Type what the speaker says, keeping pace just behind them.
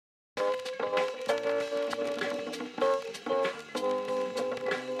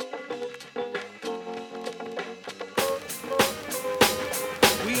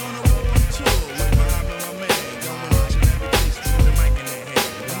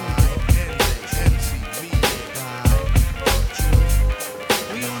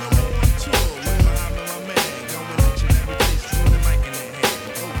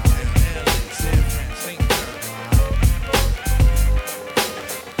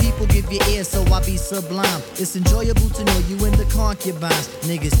give your ear so I be sublime. It's enjoyable to know you in the concubines.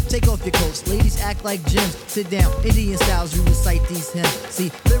 Niggas, take off your coats. Ladies act like gems. Sit down, Indian styles, you recite these hymns.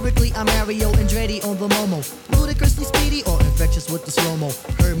 See, lyrically I'm Mario Andretti on the Momo. Ludicrously speedy or infectious with the slow-mo.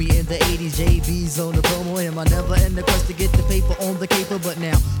 Heard me in the 80s, JV's on the promo. Am I never in the quest to get the paper on the caper? But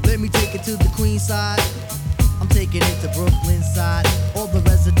now, let me take it to the Queen side. I'm taking it to Brooklyn side. All the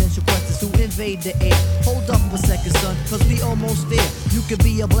residential questions who invade the air. Hold up a second, son, cause we almost there. You could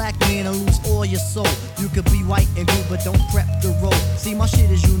be a black man and lose all your soul. You could be white and good, but don't prep the road. See, my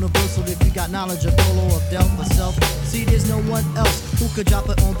shit is universal if you got knowledge of Dolo or Del for self. See, there's no one else who could drop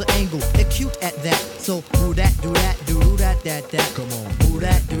it on the angle. Acute at that. So, do that, do that, do that, that. Come on. Do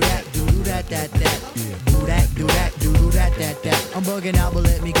that, do that, do that, that. Yeah. Do that, do that, do that, that. I'm bugging out, but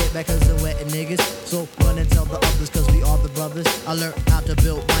let me get back cause I'm wetting niggas. So, run and tell the others cause we are the brothers. I learned how to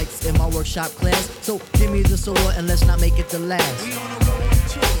build mics in my workshop class. So give me the sword and let's not make it the last. We on the road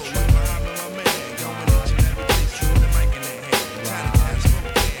to with Muhammad, my man. Going each and every place with the mic in their hand. Trying to have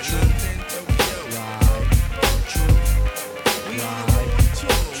smoke in London, Tokyo. We on the road to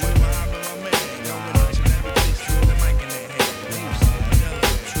with Muhammad, my man. Going each and every place with the mic in their hand. Houston,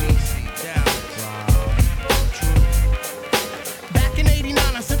 Delaware, DC, Dallas. Back in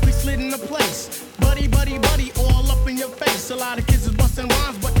 '89, I simply slid into place. Buddy, all up in your face. A lot of kids was busting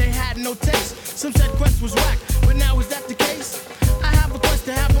rhymes, but they had no taste. Some said Quest was whack, but now is that the case? I have a quest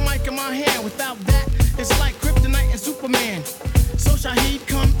to have a mic in my hand. Without that, it's like Kryptonite and Superman. So Shaheed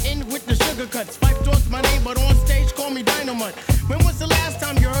come in with the sugar cuts. Fife towards my name, but on stage call me Dynamite. When was the last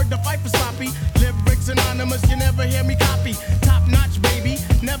time you heard the fight for sloppy? Lyrics anonymous, you never hear me copy. Top notch, baby,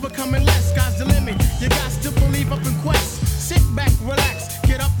 never coming less. Sky's the limit, you got to believe up in Quest. Sit back, relax,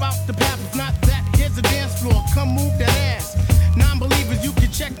 get up out the path. If not that, here's a dance floor, come move that ass. Non-believers, you can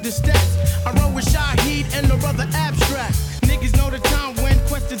check the stats. I run with Shaheed and the brother Abstract. Niggas know the time when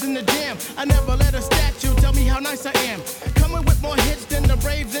Quest is in the jam. I never let a statue tell me how nice I am. Coming with more hits than the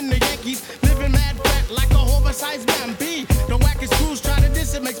Braves and the Yankees. Living mad fat like a oversized man. B, the wackest crews try to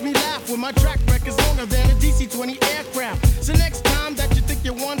diss it, makes me laugh. When my track record's longer than a DC-20 aircraft. So next time that you think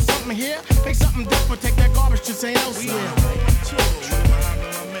you want something here, make something different, take that garbage to St. Elsewhere.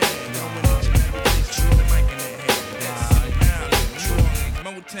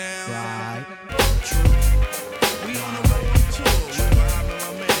 Motown. Right. We on the road tour with Muhammad,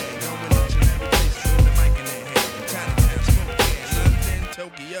 my man. Going each and every place with the mic in their hand. Chinatown, Spokane, London,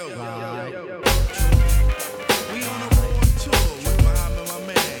 Tokyo. Right. We on the road tour with Muhammad, my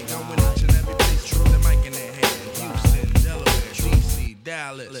man. Going each and every place with the mic in their hand. Houston, Delaware, DC,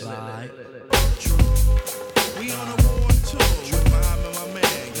 Dallas. Right. We on the road tour with Muhammad, my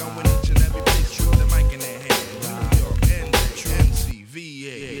man. Going each and every place with the mic in their hand. New York, NJ, MC, VA.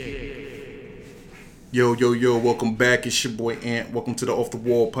 Yo, welcome back. It's your boy Ant. Welcome to the Off the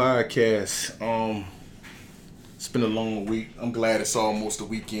Wall podcast. It's been a long week. I'm glad it's almost the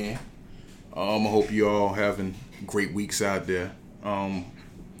weekend. I hope you all having great weeks out there. But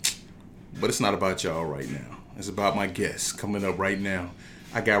it's not about y'all right now. It's about my guests coming up right now.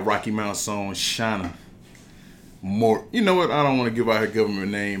 I got Rocky Mount song Shonna More. You know what? I don't want to give out her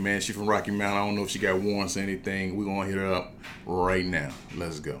government name, man. She from Rocky Mount. I don't know if she got warrants or anything. We're gonna hit her up right now.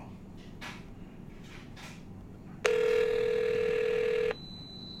 Let's go.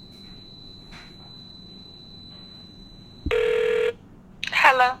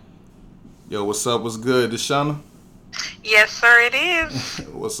 Hello. Yo, what's up? What's good? This Shonna? Yes, sir, it is.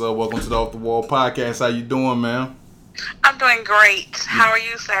 What's up? Welcome to the Off the Wall podcast. How you doing, man? I'm doing great. How are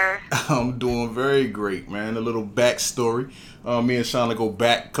you, sir? I'm doing very great, man. A little backstory. Me and Shonna go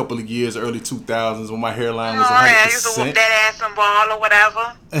back a couple of years, early 2000s, when my hairline was 100%. Oh, yeah, I used to whoop that ass and ball or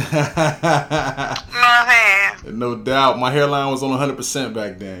whatever. You know what I'm saying? No doubt. My hairline was on 100%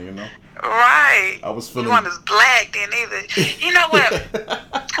 back then, you know? Right. I was feeling... You weren't as black then either. You know what?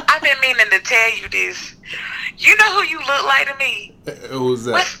 I've been meaning to tell you this. You know who you look like to me? Who's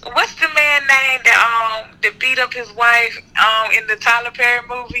that? What's the man name that beat up his wife in the Tyler Perry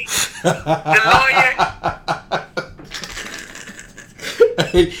movie? The lawyer?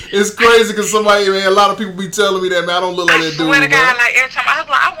 Hey, it's crazy because somebody, man, a lot of people be telling me that, man, I don't look like that dude, I swear to God, man. like every time I was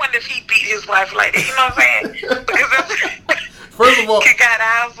like, I wonder if he beat his wife like that. You know what I'm saying? Because first of all, kick out the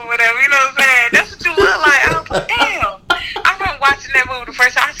house or whatever. You know what I'm saying? That's what you look like. I was like, damn. I remember watching that movie the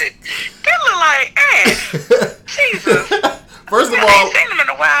first time. I said, that look like Jesus. First of I all, ain't seen him in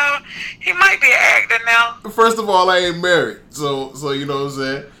a while. He might be an actor now. First of all, I ain't married, so you know what I'm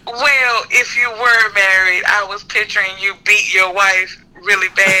saying. Well, if you were married, I was picturing you beat your wife really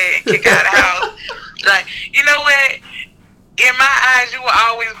bad and kick out of the house. Like, you know what? In my eyes, you will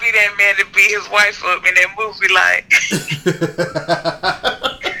always be that man to beat his wife up in that movie. Like,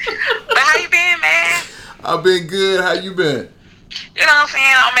 I've been good. How you been? You know what I'm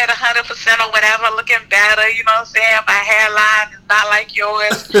saying? I'm at 100% or whatever, looking better. You know what I'm saying? My hairline is not like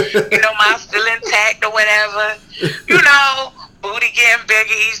yours. You know, mine's still intact or whatever. You know, booty getting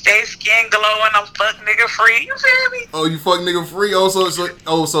bigger each day, skin glowing. I'm fuck nigga free. You feel me? Oh, you fuck nigga free?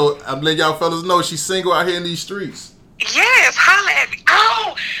 So I'm letting y'all fellas know she's single out here in these streets. Yes, holla at me.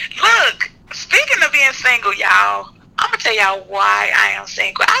 Oh, look. Speaking of being single, y'all, I'm gonna tell y'all why I am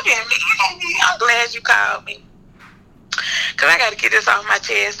single. I'm glad you called me. Cause I gotta get this off my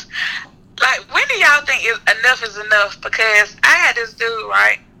chest. Like, when do y'all think enough is enough? Because I had this dude,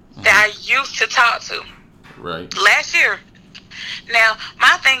 right, that I used to talk to. Right. Last year. Now,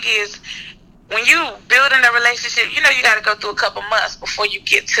 my thing is, when you building a relationship, you know you gotta go through a couple months before you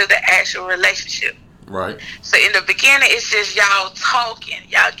get to the actual relationship. Right. So in the beginning, it's just y'all talking,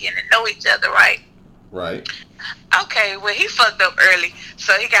 y'all getting to know each other, right? Right. Okay, well, he fucked up early,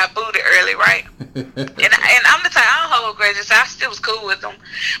 so he got booted early, right? and I'm the type, I don't hold grudges, so I still was cool with him.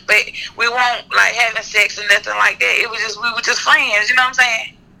 But we weren't, like, having sex or nothing like that. It was just, we were just friends, you know what I'm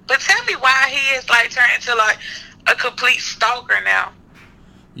saying? But tell me why he is, like, turned into, like, a complete stalker now.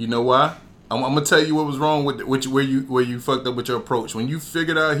 You know why? I'm gonna tell you what was wrong with where you fucked up with your approach. When you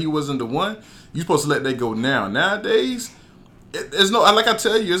figured out he wasn't the one, you supposed to let that go now. Nowadays, there's no, like I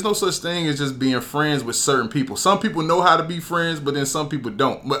tell you, there's no such thing as just being friends with certain people. Some people know how to be friends, but then some people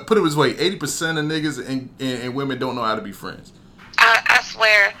don't. But put it this way, 80% of niggas and women don't know how to be friends. I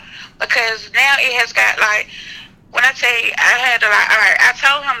swear, because now it has got, like, when I tell you, I had to, like, all right, I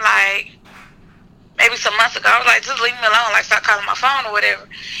told him, like, maybe some months ago, I was like, just leave me alone, like, stop calling my phone or whatever.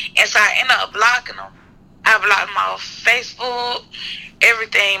 And so I ended up blocking him. I blocked him off Facebook,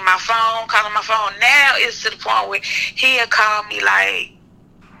 everything, my phone, calling my phone. Now it's to the point where he'll call me like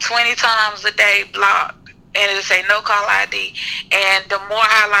 20 times a day, blocked. And it'll say no call ID. And the more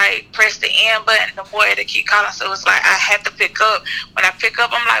I like press the end button, the more it'll keep calling. So it's like I have to pick up. When I pick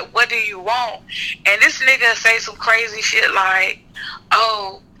up, I'm like, what do you want? And this nigga say some crazy shit like,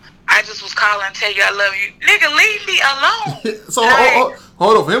 oh, I just was calling to tell you I love you. Nigga, leave me alone. So like,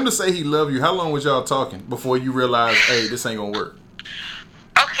 hold on. For him to say he love you, how long was y'all talking before you realized, hey, this ain't gonna work?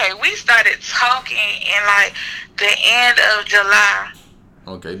 Okay, we started talking in like the end of July.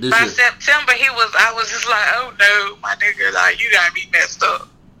 Okay, by September, I was just like, oh no, my nigga, like, you gotta be messed up.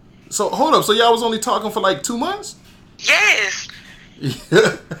 So hold up, so y'all was only talking for like 2 months? Yes.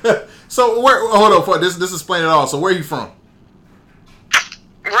 So hold up, this explain it all. So where you from?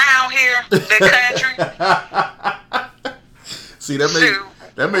 Around here, the country. See, that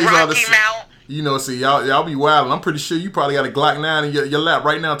makes all the sense. You know, see, y'all be wild. I'm pretty sure you probably got a Glock 9 in your lap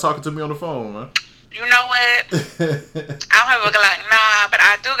right now talking to me on the phone, man. You know what? I don't have a Glock 9, but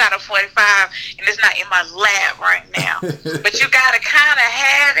I do got a 45, and it's not in my lap right now. But you gotta kind of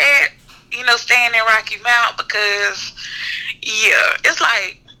have it, you know, staying in Rocky Mount, because, yeah, it's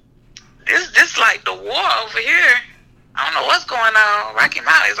like, this like the war over here. I don't know what's going on. Rocky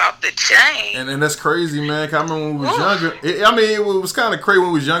Mount is off the chain. And that's crazy, man. I remember when we was younger. It was kind of crazy when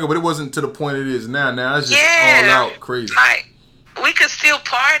we was younger, but it wasn't to the point it is now. Now it's just all out crazy. Like, we could still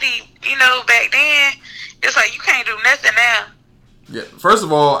party, you know, back then. It's like you can't do nothing now. Yeah. First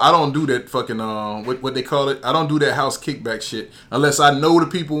of all, I don't do that fucking what they call it. I don't do that house kickback shit unless I know the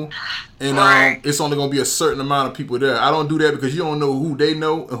people, and it's only gonna be a certain amount of people there. I don't do that because you don't know who they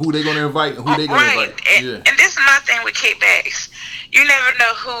know and who they gonna invite and who they gonna invite. And this is my thing with kickbacks. You never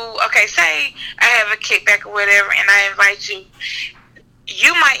know who. Okay, say I have a kickback or whatever, and I invite you.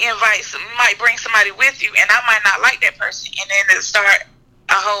 You might bring somebody with you, and I might not like that person, and then it'll start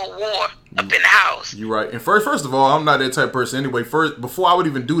a whole war up in the house. You're right. And first of all, I'm not that type of person anyway. Before I would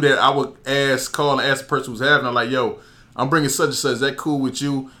even do that, I would call and ask the person who's having it. I'm like, yo, I'm bringing such and such. Is that cool with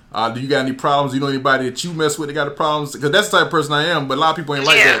you? Do you got any problems? You know anybody that you mess with that got the problems? Because that's the type of person I am. But a lot of people ain't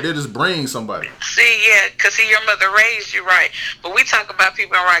like that. They just bring somebody. See, because your mother raised you right. But we talk about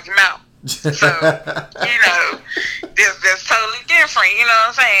people in Rocky Mount. So, you know, that's totally different, you know what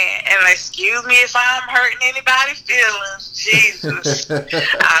I'm saying? And excuse me if I'm hurting anybody's feelings. Jesus.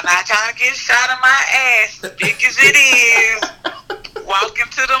 I'm not trying to get shot in my ass, as big as it is. Walking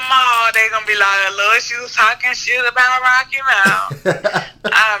to the mall, they gonna be like, Lord, she was talking shit about Rocky Mount.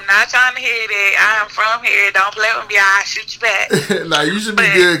 I'm not trying to hear that. I'm from here. Don't play with me. I'll shoot you back. Nah, you should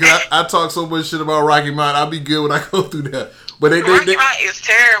be good, because I talk so much shit about Rocky Mount. I'll be good when I go through that. But Rocky Mount is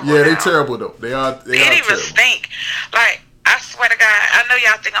terrible. Yeah, they terrible though. They are even stink. Like, I swear to God, I know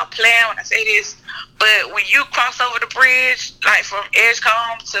y'all think I'm playing when I say this, but when you cross over the bridge, like from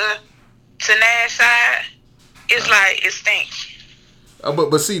Edgecombe to Nash side, it's like it stinks.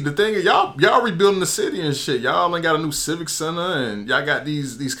 But see, the thing is, y'all rebuilding the city and shit. Y'all ain't got a new civic center, and y'all got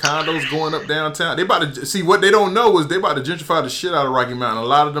these condos going up downtown. They about to see what they don't know is they about to gentrify the shit out of Rocky Mountain. A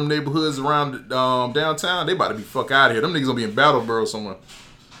lot of them neighborhoods around downtown, they about to be fuck out of here. Them niggas gonna be in Battleboro somewhere.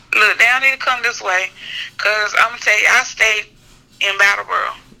 Look, they don't need to come this way, cause I'm gonna tell you, I stayed in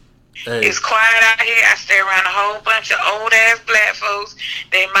Battleboro. Hey. It's quiet out here. I stay around a whole bunch of old ass black folks.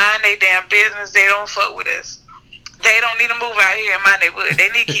 They mind their damn business. They don't fuck with us. They don't need to move out here in my neighborhood. They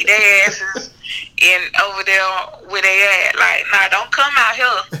need to keep their asses in over there where they at. Like, nah, don't come out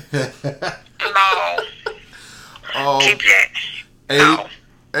here. No. Keep that. Hey, no.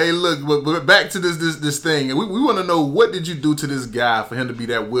 Hey, look, but back to this thing. We want to know, what did you do to this guy for him to be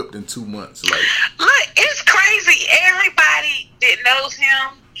that whipped in 2 months? Like, look, it's crazy. Everybody that knows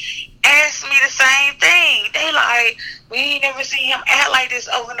him asked me the same thing. They like, we ain't never seen him act like this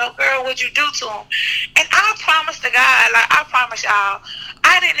over no girl. What'd you do to him? And I promise to God, like, I promise y'all,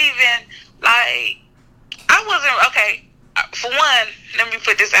 I didn't even, like, I wasn't, okay, for one, let me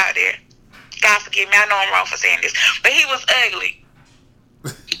put this out there. God forgive me, I know I'm wrong for saying this, but he was ugly.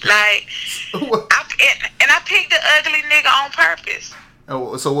 Like, I picked the ugly nigga on purpose.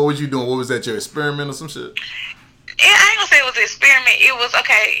 Oh, so what was you doing? What was that, your experiment or some shit? I ain't gonna say it was an experiment. It was,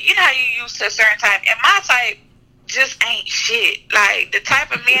 okay, you know how you used to a certain type, and my type just ain't shit. Like, the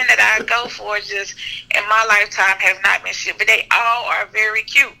type of men that I go for just in my lifetime has not been shit, but they all are very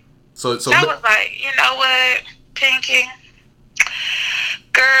cute. So I was like, you know what, Pinky?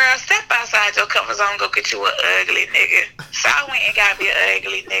 Girl, step outside your comfort zone, go get you an ugly nigga. So I went and got me an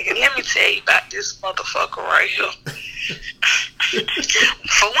ugly nigga. Let me tell you about this motherfucker right here.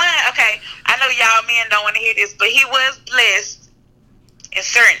 For one, okay, I know y'all men don't want to hear this, but he was blessed in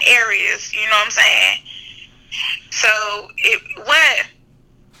certain areas, you know what I'm saying? So,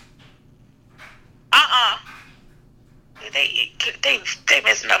 They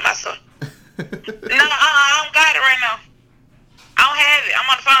messing up my son. No, I don't got it right now. I don't have it. I'm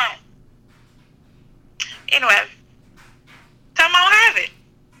on the phone. Anyway. Tell me I don't have it.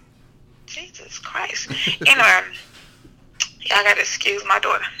 Jesus Christ. Anyway. Y'all gotta excuse my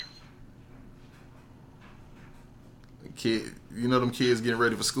daughter. Kid, you know them kids getting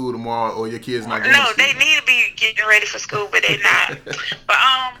ready for school tomorrow, or your kids not going to school? No, they need to be getting ready for school, but they not. But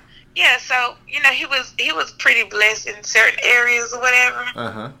yeah, so you know he was pretty blessed in certain areas or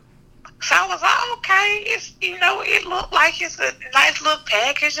whatever. So I was like, okay, it's, you know, it looked like it's a nice little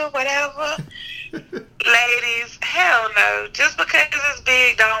package or whatever. Ladies, hell no. Just because it's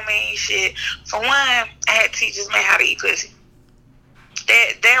big don't mean shit. For one, I had to teach this man how to eat pussy.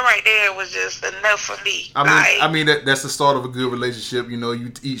 That right there was just enough for me. I mean that's the start of a good relationship. You know,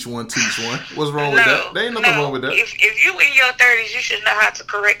 you each one teach one. What's wrong with that? There ain't nothing wrong with that. If you in your 30s, you should know how to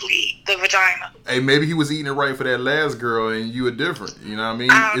correctly eat the vagina. Hey, maybe he was eating it right for that last girl, and you were different. You know what I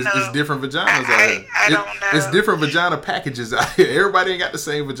mean? It's different vaginas out here. I don't know. It's different vagina packages out here. Everybody ain't got the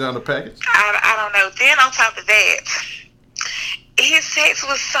same vagina package. I don't know. Then on top of that, his sex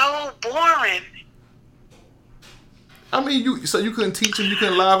was so boring. I mean, you couldn't teach him, you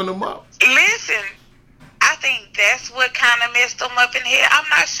couldn't liven him up. Listen, I think that's what kind of messed him up in here. I'm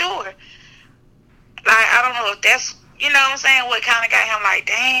not sure. Like, I don't know if that's, you know what I'm saying, what kind of got him like,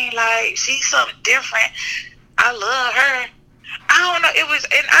 dang, like, she's something different. I love her. I don't know. It was,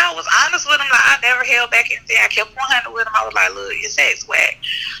 and I was honest with him. Like, I never held back anything. I kept 100 with him. I was like, look, your sex whack.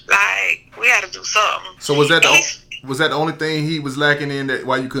 Like, we got to do something. So was that the only thing he was lacking in that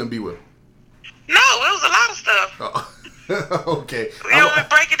why you couldn't be with him? No, it was a lot of stuff. Oh. Okay. You want me to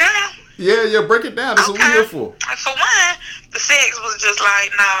break it down? Yeah, break it down. That's what we're here for. For one, the sex was just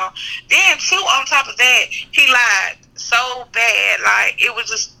like, no. Then two, on top of that, he lied so bad. Like, it was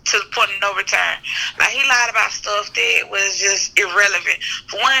just to the point of no return. Like, he lied about stuff that was just irrelevant.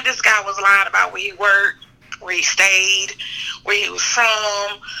 For one, this guy was lying about where he worked, where he stayed, where he was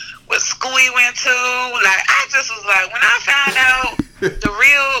from, what school he went to. Like, I just was like, when I found out the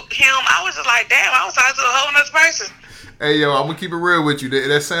real him, I was just like, damn, I was talking to a whole nother person. Hey, yo, I'm going to keep it real with you.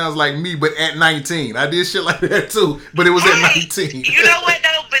 That sounds like me, but at 19. I did shit like that, too, but it was at 19. You know what,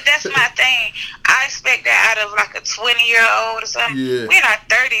 though? But that's my thing. I expect that out of, like, a 20-year-old or something. Yeah. We're in our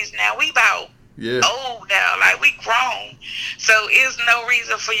 30s now. We about old now. Like, we grown. So, it's no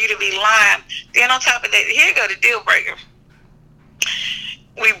reason for you to be lying. Then, on top of that, here go the deal breaker.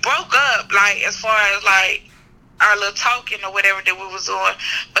 We broke up, like, as far as, like, our little talking or whatever that we was doing,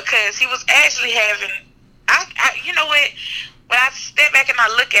 because he was actually having... I you know what? When I step back and I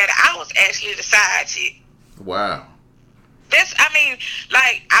look at it, I was actually the side chick. Wow. I mean,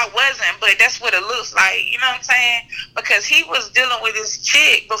 like, I wasn't, but that's what it looks like. You know what I'm saying? Because he was dealing with this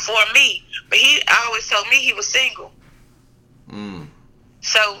chick before me, but he always told me he was single.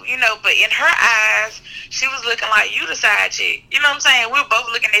 So, but in her eyes, she was looking like you the side chick. You know what I'm saying? We were both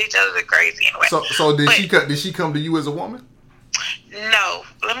looking at each other crazy anyway. So did she come to you as a woman? No.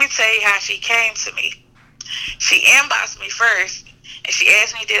 Let me tell you how she came to me. She inboxed me first, and she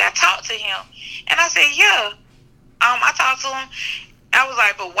asked me, did I talk to him? And I said, yeah. I talked to him. I was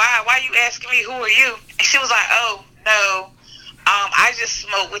like, but why? Why you asking me, who are you? And she was like, oh, no. I just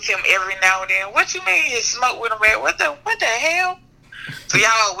smoke with him every now and then. What you mean you smoke with him, man? What the hell? So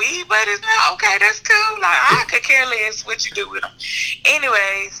y'all weed buddies now? Okay, that's cool. Like, I could care less what you do with him.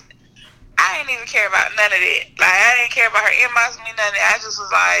 Anyways, I didn't even care about none of that. Like, I didn't care about her inboxing me, none of that. I just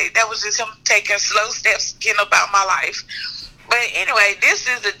was like, that was just him taking slow steps, getting about my life. But anyway, this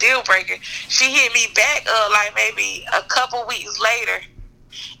is the deal breaker. She hit me back like maybe a couple weeks later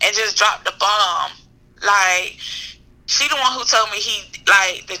and just dropped the bomb. Like, she the one who told me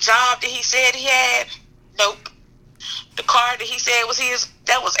the job that he said he had, nope. The car that he said was his,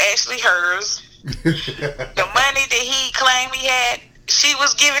 that was actually hers. The money that he claimed he had, she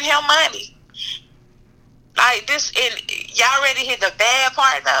was giving him money. Like this, and y'all ready to hear the bad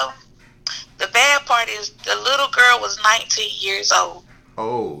part though? The bad part is the little girl was 19 years old.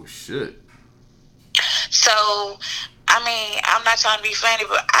 Oh, shit. So, I mean, I'm not trying to be funny,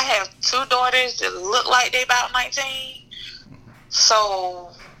 but I have 2 daughters that look like they about 19. So,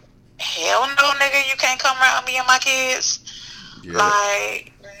 hell no, nigga, you can't come around me and my kids. Yeah.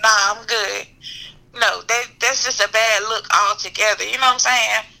 Like, nah, I'm good. No, that's just a bad look altogether. You know what I'm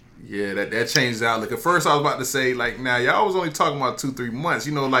saying? Yeah, that changed the outlook. At first, I was about to say, like, now, y'all was only talking about 2-3 months.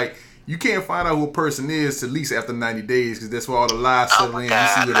 You know, like, you can't find out who a person is till at least after 90 days because that's where all the lies settle in. You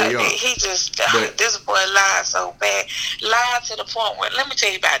see where they are. He just, this boy lied so bad. Lied to the point where, let me tell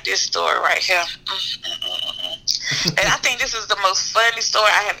you about this story right here. And I think this is the most funny story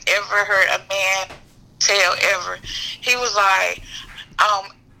I have ever heard a man tell ever. He was like, I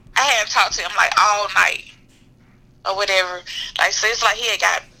hadn't talked to him like all night or whatever. Like, so it's like he had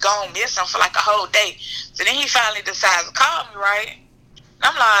gone missing for like a whole day. So then he finally decides to call me, right?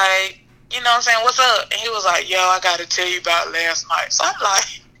 I'm like, you know what I'm saying, what's up? And he was like, yo, I got to tell you about last night. So I'm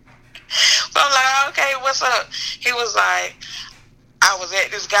like, okay, what's up? He was like, I was at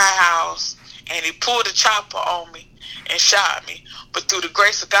this guy's house, and he pulled a chopper on me and shot me. But through the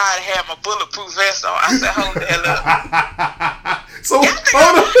grace of God, I had my bulletproof vest on. I said, hold the hell up. So,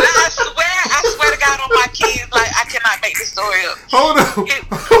 hold on. I swear to God on my kids, like, I cannot make this story up. Hold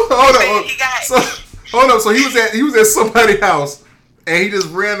on. So he was at somebody's house. And he just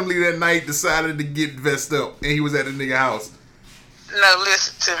randomly that night decided to get vest up. And he was at the nigga house. No,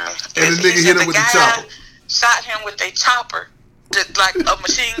 listen to me. And the nigga hit him with the chopper. Shot him with a chopper, just like a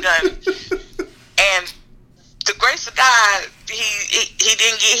machine gun. And the grace of God, he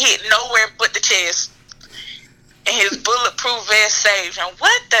didn't get hit nowhere but the chest. And his bulletproof vest saved him.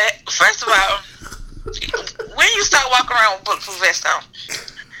 First of all, when you start walking around with bulletproof vest on?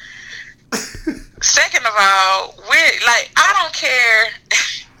 Second of all, I don't care.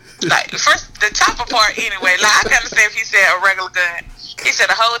 Like, first, the chopper part anyway. Like, I can understand if he said a regular gun. He said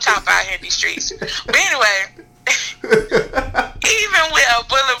a whole chopper out here in these streets. But anyway, even with a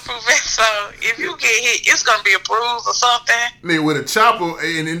bulletproof vest on, if you get hit, it's going to be a bruise or something. Man, with a chopper,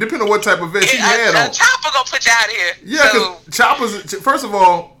 and depending on what type of vest he had on. A chopper going to put you out of here. Yeah, because choppers, first of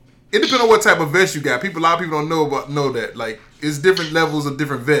all, it depends on what type of vest you got. A lot of people don't know that. Like, it's different levels of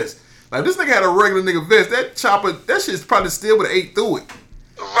different vests. Like, this nigga had a regular nigga vest. That chopper, that shit's probably still would have ate through it.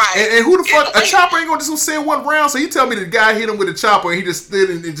 Right. And who the fuck, a chopper ain't gonna just send one round. So you tell me the guy hit him with a chopper and he just stood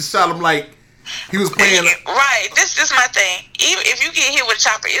and just shot him like he was playing. Right. This is my thing. Even if you get hit with a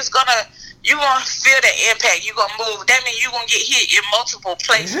chopper, you're gonna feel the impact. You're gonna move. That means you're gonna get hit in multiple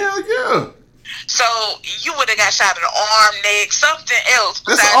places. Hell yeah. So you would have got shot in the arm, neck, something else.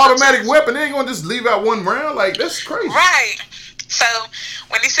 That's an automatic weapon. They ain't gonna just leave out one round. Like, that's crazy. Right. So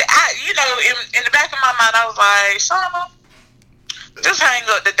when he said, in the back of my mind, I was like, Shonna, just hang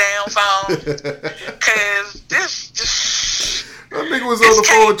up the damn phone, cause that nigga was on the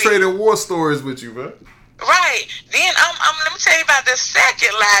phone trading war stories with you, man. Right. Then let me tell you about the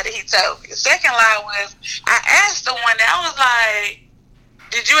second lie that he told me. The second lie was, I asked the one that I was like,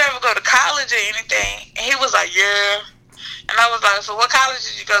 did you ever go to college or anything? And he was like, yeah. And I was like, so what college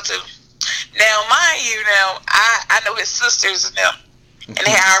did you go to? Now, mind you, I know his sisters and them. And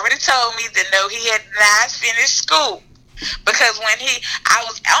they had already told me that no, he had not finished school. Because I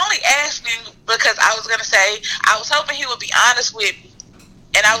was only asking because I was going to say, I was hoping he would be honest with me.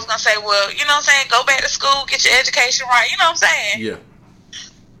 And I was going to say, well, you know what I'm saying, go back to school, get your education right, you know what I'm saying? Yeah.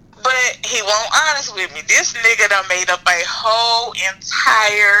 But he won't honest with me. This nigga done made up a whole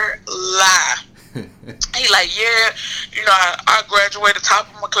entire lie. He like, yeah, you know, I graduated top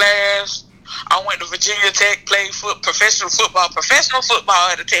of my class. I went to Virginia Tech, played professional football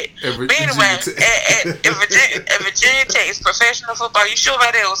at the Tech. But anyway, at Virginia Tech, it's professional football. You sure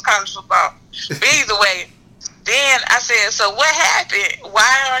about that? It was college football. But either way, then I said, so what happened?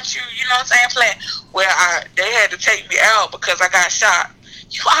 Why aren't you, you know what I'm saying, playing? Well, they had to take me out because I got shot.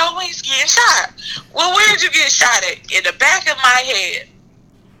 You always getting shot. Well, where did you get shot at? In the back of my head.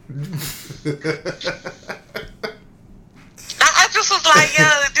 I just was like, yo,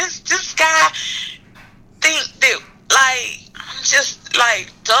 this guy think that, like, I'm just, like,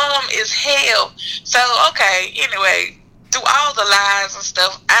 dumb as hell. So, okay, anyway, through all the lies and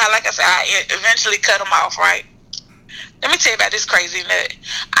stuff, like I said, I eventually cut him off, right? Let me tell you about this crazy nut.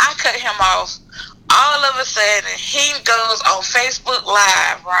 I cut him off. All of a sudden, he goes on Facebook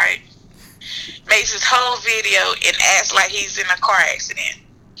Live, right? Makes his whole video and acts like he's in a car accident.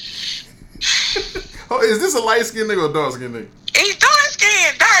 Oh, is this a light-skinned nigga or dark-skinned nigga? He's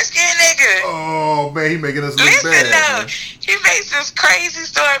dark-skinned nigga. Oh, man, he making us look Listen, bad. He makes this crazy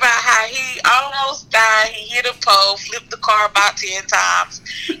story about how he almost died. He hit a pole, flipped the car about 10 times,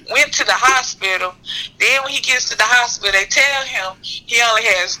 went to the hospital. Then when he gets to the hospital, they tell him he only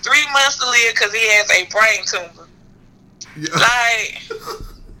has 3 months to live because he has a brain tumor. Yeah. Like...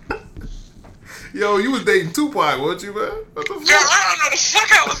 Yo, you was dating Tupac, weren't you, man? What the fuck? Yeah, I don't know the fuck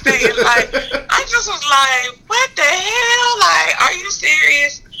I was dating. Like, I just was like, what the hell? Like, are you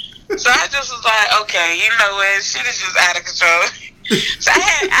serious? So I just was like, okay, you know what? Shit is just out of control. So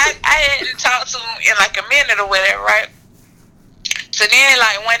I hadn't talked to him in like a minute or whatever, right? So then,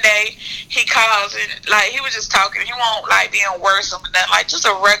 like, one day, he calls and, like, he was just talking. He won't, like, being worse or nothing. Like, just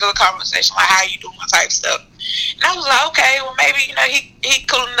a regular conversation, like, how you doing type stuff. And I was like, okay, well, maybe, you know, he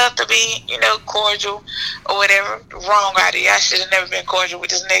cool enough to be, you know, cordial or whatever. Wrong idea. I should have never been cordial with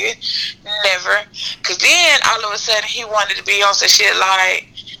this nigga. Never. Because then, all of a sudden, he wanted to be on some shit like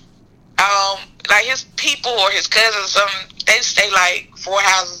his people or his cousins or something, they stay, like, 4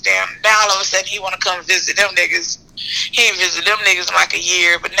 houses down. Now, all of a sudden, he want to come visit them niggas. He ain't visit them niggas in like a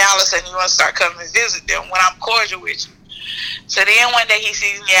year, but now all of a sudden he want to start coming and visit them when I'm cordial with you. So then one day he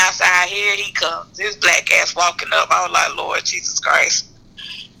sees me outside. Here he comes. This black ass walking up. I was like, Lord Jesus Christ,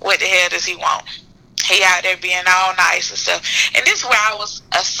 what the hell does he want? He out there being all nice and stuff. And this is where I was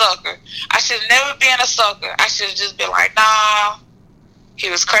a sucker. I should have never been a sucker. I should have just been like, nah,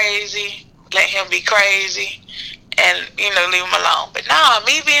 he was crazy. Let him be crazy. And, you know, leave him alone. But nah,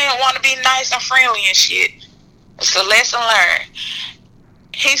 me want to be nice and friendly and shit. It's a lesson learned.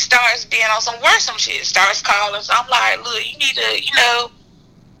 He starts being on some worrisome shit. Starts calling. So I'm like, look, you need to, you know,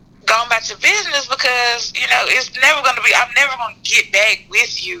 go about your business because, you know, it's never going to be, I'm never going to get back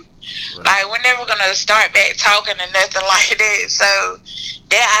with you. Right. Like, we're never going to start back talking or nothing like that. So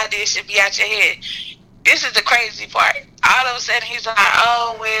that idea should be out your head. This is the crazy part. All of a sudden, he's like,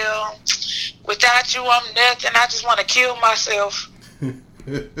 oh, well, without you, I'm nothing. I just want to kill myself.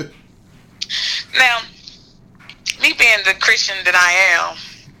 Now, me being the Christian that I am,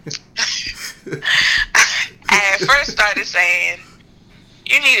 I at first started saying,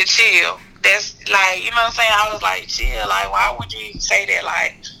 you need to chill. That's like, you know what I'm saying? I was like, chill. Like, why would you say that?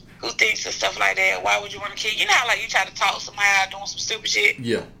 Like, who thinks of stuff like that? Why would you want to kill? You know how, like, you try to talk somebody out doing some stupid shit?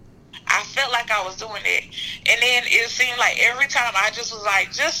 Yeah. I felt like I was doing it. And then it seemed like every time I just was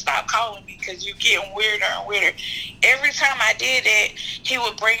like, just stop calling me because you're getting weirder and weirder. Every time I did that, he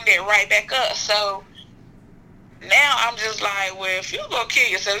would bring that right back up. So now I'm just like, well, if you go kill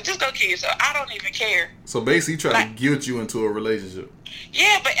yourself, just go kill yourself. I don't even care. So basically, he tried to guilt you into a relationship.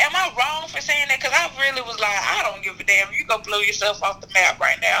 Yeah, but am I wrong for saying that? Because I really was like, I don't give a damn. You go blow yourself off the map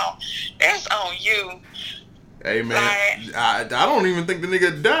right now. That's on you. Hey, man, like, I don't even think the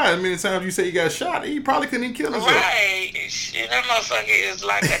nigga died. Many times you say he got shot, he probably couldn't even kill himself. Right. Shit, that motherfucker is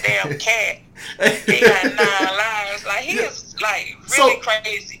like a damn cat. He got 9 lives. Like, he is, like, really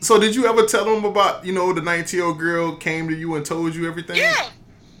crazy. So did you ever tell him about, you know, the 19-year-old girl came to you and told you everything? Yeah.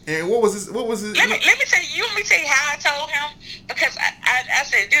 And what was his? Let me tell you how I told him. Because I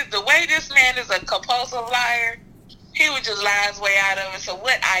said, the way this man is a compulsive liar, he would just lie his way out of it. So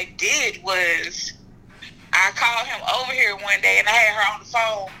what I did was, I called him over here one day and I had her on the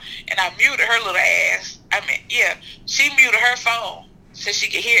phone and I muted her little ass. She muted her phone so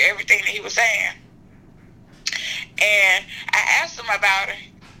she could hear everything that he was saying. And I asked him about her.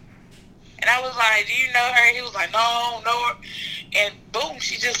 And I was like, do you know her? He was like, no, no. And boom,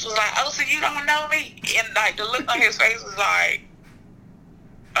 she just was like, oh, so you don't know me? And like the look on his face was like,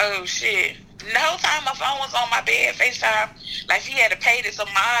 oh shit. The whole time my phone was on my bed, FaceTime, like he had to pay this of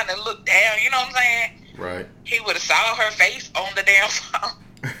mine and look down, you know what I'm saying? Right. He would have saw her face on the damn phone.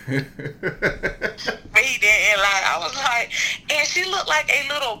 But he didn't lie. I was like, and she looked like a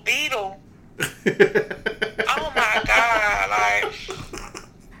little beetle. Oh my God! Like,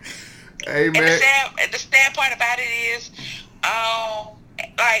 hey man. And the sad part about it is,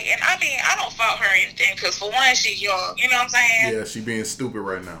 like, and I mean, I don't fault her or anything, because for one, she's young. You know what I'm saying? Yeah, she being stupid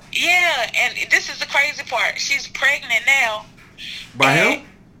right now. Yeah, and this is the crazy part. She's pregnant now. By him?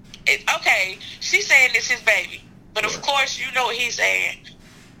 Okay, she's saying it's his baby, but of course, you know what he's saying.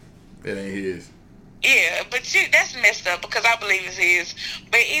 It ain't his. Yeah, but that's messed up, because I believe it's his.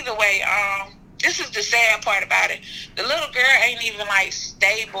 But either way, this is the sad part about it. The little girl ain't even like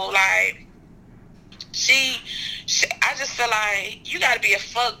stable. Like I just feel like you got to be a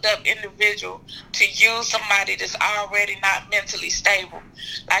fucked up individual to use somebody that's already not mentally stable.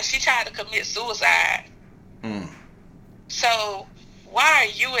 Like, she tried to commit suicide. So why are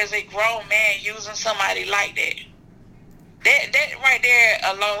you as a grown man using somebody like that? That right there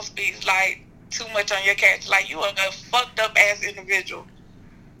alone speaks like too much on your character. Like, you are a fucked up ass individual.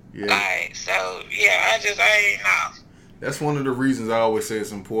 Yeah. Like, so yeah, I ain't know. That's one of the reasons I always say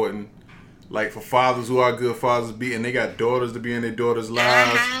it's important. Like, for fathers who are good fathers, and they got daughters to be in their daughters'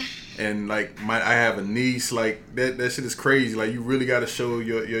 lives. And like, I have a niece. Like, that shit is crazy. Like, you really got to show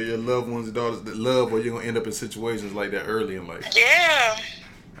your loved ones, and daughters, that love, or you're gonna end up in situations like that early in life. Yeah.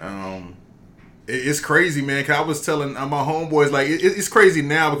 It's crazy, man. Cause I was telling my homeboys, like, it's crazy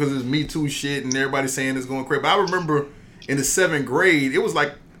now because it's Me Too shit and everybody's saying it's going crazy. But I remember in the 7th grade, it was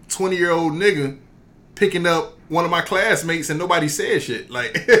like 20-year-old nigga picking up one of my classmates and nobody said shit.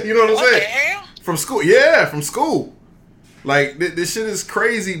 Like, you know what I'm saying? What the hell? From school. Yeah, from school. Like, this shit is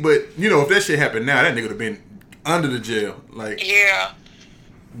crazy, but, you know, if that shit happened now, that nigga would have been under the jail. Like, yeah.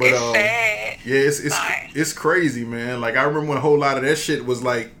 But, it's sad. Yeah, it's crazy, man. Like, I remember when a whole lot of that shit was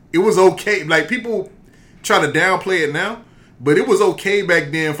like, it was okay. Like, people try to downplay it now, but it was okay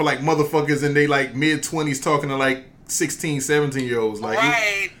back then for, like, motherfuckers in they, like, mid-20s talking to, like, 16, 17-year-olds. Like,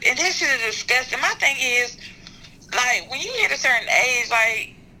 right. And this shit is disgusting. My thing is, like, when you hit a certain age,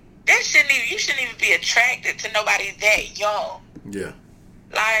 like, you shouldn't even be attracted to nobody that young. Yeah.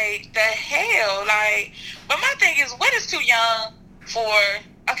 Like, the hell? Like, but my thing is, what is too young for,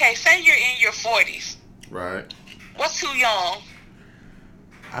 okay, say you're in your 40s. Right. What's too young?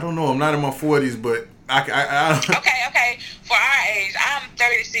 I don't know. I'm not in my 40s, but I Okay. For our age, I'm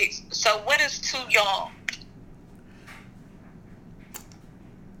 36. So what is too young?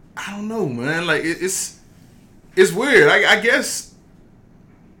 I don't know, man. Like, it's weird. I guess,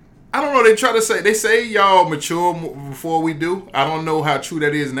 I don't know. They say y'all mature before we do. I don't know how true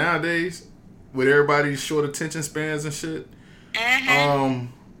that is nowadays with everybody's short attention spans and shit. I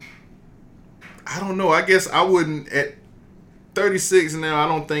don't know. I guess I wouldn't at 36 now. I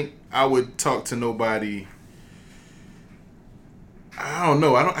don't think I would talk to nobody. I don't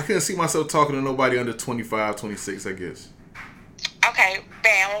know. I couldn't see myself talking to nobody under 25, 26, I guess. Okay,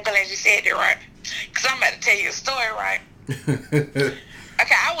 bam, I'm glad you said that, right? Because I'm about to tell you a story, right?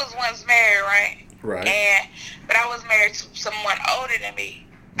 Okay, I was once married, right? Right. But I was married to someone older than me.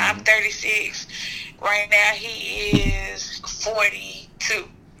 I'm 36. Right now, he is 42.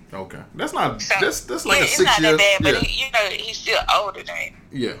 Okay. That's not, So, that's like yeah, a 6 year. it's not that bad, but Yeah. he's still older than me.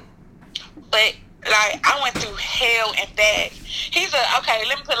 Yeah. But, like, I went through hell and back.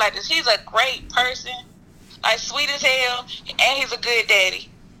 Let me put it like this. He's a great person, like, sweet as hell, and he's a good daddy.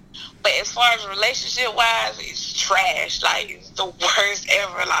 But as far as relationship-wise, it's trash. Like, it's the worst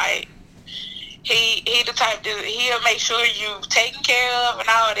ever. Like, he the type that he'll make sure you taken care of and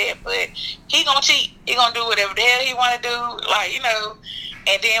all that, but he gonna cheat. He gonna do whatever the hell he wanna do, like, you know.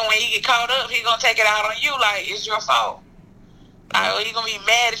 And then when he get caught up, he gonna take it out on you, like it's your fault. Like, he gonna be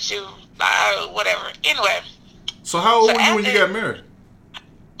mad at you, like, whatever. Anyway. So how old were you when you got married?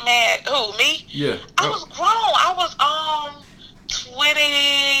 Man, who, me? Yeah. I was grown. I was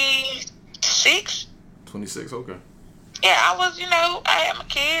 26. 26, okay. Yeah, I was, I had my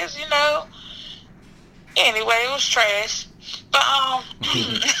kids, Anyway, it was trash. But,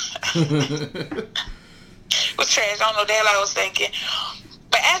 it was trash. I don't know the hell I was thinking.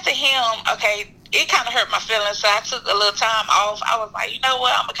 But after him, okay, it kind of hurt my feelings, so I took a little time off. I was like, you know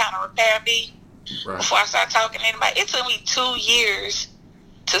what, I'm going to kind of repair me before I start talking to anybody. It took me 2 years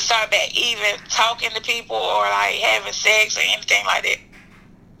to start back even talking to people or, like, having sex or anything like that.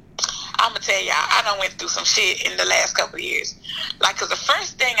 I'm going to tell y'all, I done went through some shit in the last couple of years. Like, because the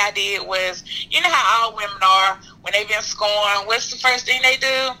first thing I did was, you know how all women are when they been scorned, what's the first thing they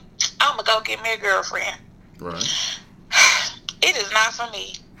do? I'm going to go get me a girlfriend. Right. It is not for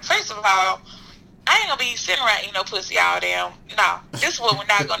me. First of all, I ain't going to be sitting around eating no pussy all damn. No, this is what we're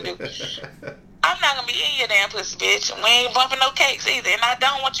not going to do. I I'm not gonna be in your damn pussy, bitch. We ain't bumping no cakes either. And I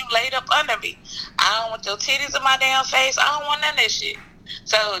don't want you laid up under me. I don't want your titties in my damn face. I don't want none of that shit.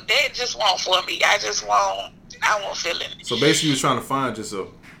 So that just won't for me. I won't feel it. So basically, you was trying to find yourself.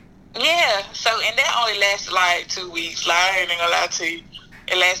 Yeah. So, and that only lasted like 2 weeks. Like, I ain't gonna lie to you.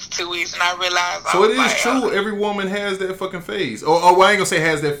 It lasted 2 weeks, and I realized. So it is true. Every woman has that fucking phase. Well, I ain't gonna say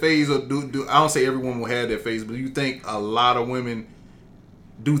has that phase, or do. I don't say every woman will have that phase, but you think a lot of women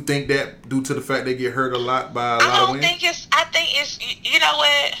do think that due to the fact they get hurt a lot by a lot of women? I think it's, you know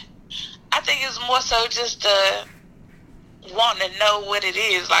what? I think it's more so just wanting to know what it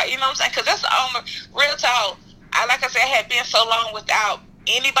is. Like, you know what I'm saying? Because that's the only, real talk, like I said, I had been so long without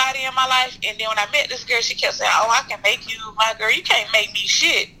anybody in my life, and then when I met this girl, she kept saying, oh, I can make you my girl. You can't make me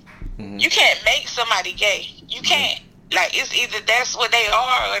shit. Mm-hmm. You can't make somebody gay. You can't. Like, it's either that's what they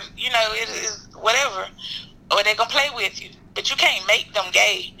are, or, you know, it is whatever, or they're gonna play with you. But you can't make them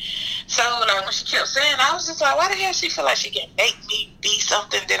gay. So, like, when she kept saying, I was just like, why the hell she feel like she can make me be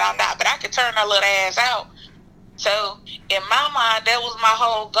something that I'm not? But I could turn her little ass out. So, in my mind, that was my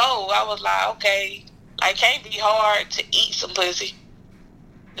whole goal. I was like, okay, like, can't be hard to eat some pussy.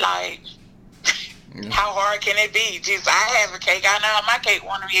 Like, how hard can it be? Just, I have a cake. I know how my cake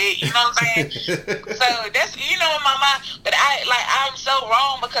want to be eaten. You know what I'm saying? So, that's, you know, in my mind. But I'm so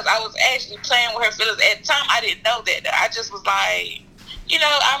wrong because I was actually playing with her feelings. At the time, I didn't know that. I just was like, you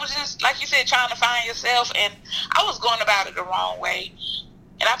know, I was just, like you said, trying to find yourself. And I was going about it the wrong way.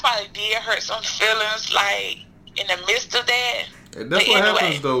 And I probably did hurt some feelings, like, in the midst of that. And that's what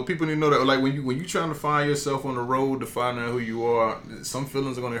happens, though. People need to know that. Like, when you trying to find yourself on the road to find out who you are, some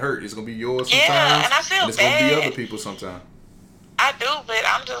feelings are going to hurt. It's going to be yours sometimes. Yeah, and I feel bad. It's going to be other people sometimes. I do, but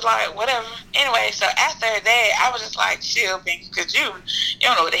I'm just like, whatever. Anyway, so after that, I was just like, chill, Pinky, because you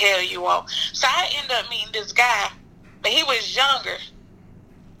don't know what the hell you want. So I ended up meeting this guy, but he was younger.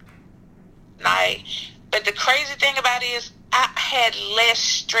 Like, but the crazy thing about it is, I had less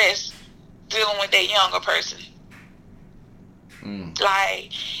stress dealing with that younger person.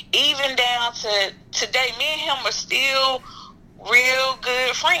 Like, even down to today, me and him are still real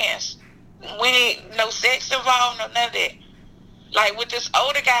good friends. We ain't no sex involved, no none of that. Like, with this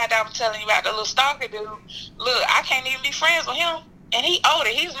older guy that I'm telling you about, the little stalker dude, look, I can't even be friends with him. And he older,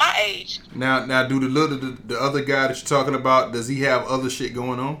 he's my age. Now, do the other guy that you're talking about, does he have other shit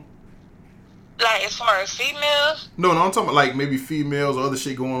going on? Like, as far as females? No, I'm talking about, like, maybe females or other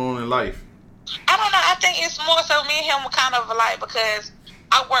shit going on in life. I don't know. I think it's more so me and him were kind of alike because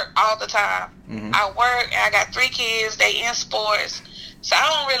I work all the time. Mm-hmm. I work and I got 3 kids. They in sports. So I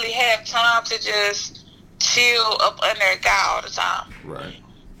don't really have time to just chill up under a guy all the time. Right.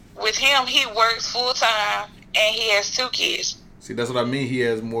 With him, he works full time and he has 2 kids. See, that's what I mean. He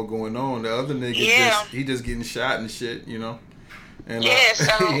has more going on. The other nigga, he just getting shot and shit, you know? And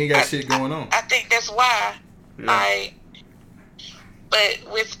so he ain't got shit going on. I think that's why. Yeah. Like, but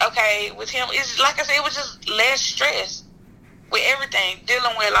with him, it's like I said, it was just less stress with everything.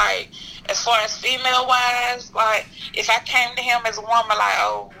 Dealing with, like, as far as female wise, like, if I came to him as a woman, like,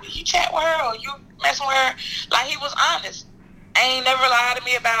 oh, will you chat with her or you messing with her? Like, he was honest. Ain't never lied to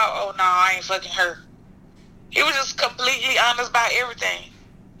me about, oh, no, I ain't fucking her. He was just completely honest about everything.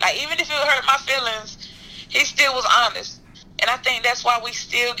 Like, even if it hurt my feelings, he still was honest. And I think that's why we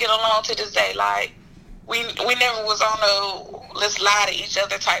still get along to this day. Like, we never was on no let's lie to each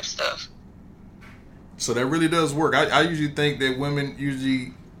other type stuff. So that really does work. I usually think that women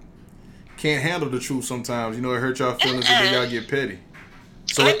usually can't handle the truth sometimes. You know, it hurts y'all feelings and then y'all get petty.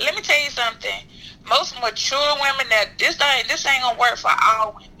 So let me tell you something. Most mature women, that this ain't gonna work for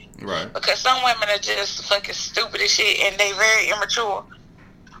all women. Right. Because some women are just fucking stupid as shit and they very immature.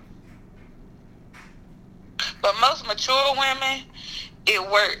 But most mature women,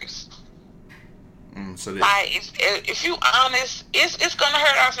 it works. Like, if you honest, it's gonna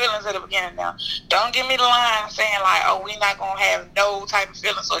hurt our feelings at the beginning. Now, don't give me the line saying like, oh, we not gonna have no type of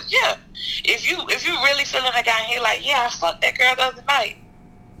feelings. So yeah, if you really feeling a guy and he like, yeah, I fucked that girl the other night,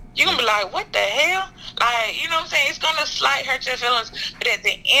 you gonna be like, what the hell? Like, you know what I'm saying? It's gonna slight hurt your feelings, but at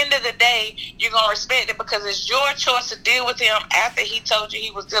the end of the day, you're gonna respect it because it's your choice to deal with him after he told you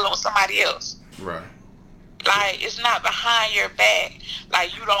he was dealing with somebody else. Right. Like, it's not behind your back.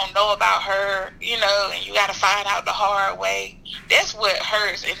 Like, you don't know about her, you know, and you got to find out the hard way. That's what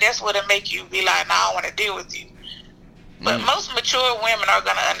hurts, and that's what'll make you be like, nah, I don't want to deal with you. But most mature women are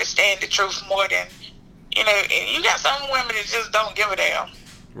going to understand the truth more than, you know, and you got some women that just don't give a damn.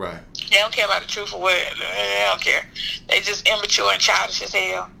 Right. They don't care about the truth or what. They don't care. They just immature and childish as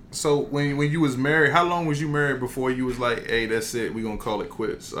hell. So, when you was married, how long was you married before you was like, hey, that's it, we going to call it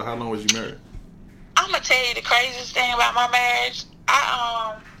quits? So how long was you married? I'm gonna tell you the craziest thing about my marriage.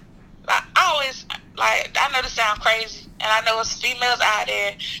 I I know this sounds crazy, and I know it's females out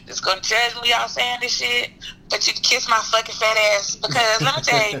there that's gonna judge me out saying this shit, but you can kiss my fucking fat ass, because let me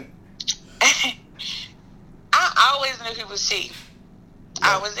tell you, I always knew he was cheating.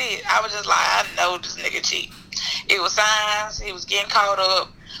 I was just like, I know this nigga cheat. It was signs, he was getting caught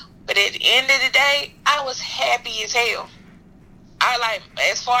up, but at the end of the day, I was happy as hell. I like,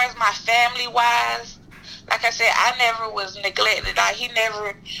 as far as my family wise, like I said, I never was neglected. Like, he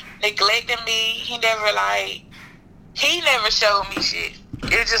never neglected me. He never showed me shit.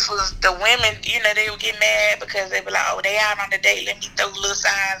 It just was the women, you know, they would get mad because they be like, oh, they out on the date, let me throw little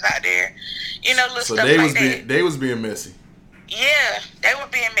signs out there. You know, little stuff like that. They was being messy. Yeah, they were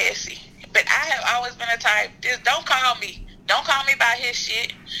being messy. But I have always been a type, just don't call me. Don't call me about his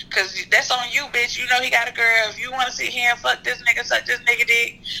shit, because that's on you, bitch. You know he got a girl. If you want to sit here and fuck this nigga, suck this nigga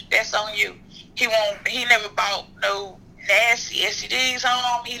dick, that's on you. He never bought no nasty STDs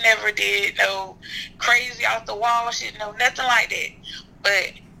home. He never did no crazy off the wall shit, no nothing like that.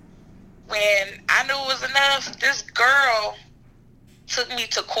 But when I knew it was enough, this girl took me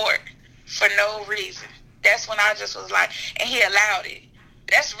to court for no reason. That's when I just was like, and he allowed it.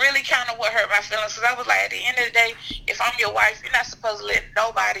 That's really kind of what hurt my feelings, because I was like, at the end of the day, if I'm your wife, you're not supposed to let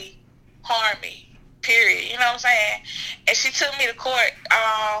nobody harm me, period. You know what I'm saying? And she took me to court.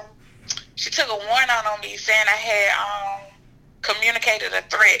 She took a warrant out on me saying I had communicated a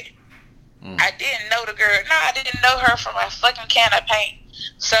threat. I didn't know the girl. No, I didn't know her from a fucking can of paint.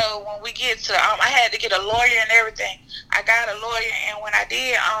 So when we get to, I had to get a lawyer and everything. I got a lawyer, and when I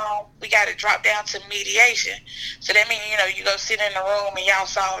did, we got it dropped down to mediation. So that means, you know, you go sit in the room and y'all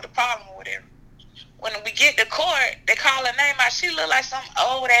solve the problem or whatever. When we get to court, they call her name out. She look like some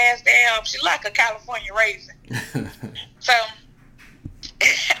old ass damn. She like a California raisin. So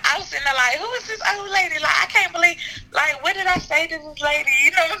I was sitting there like, who is this old lady? Like, I can't believe, like, what did I say to this lady?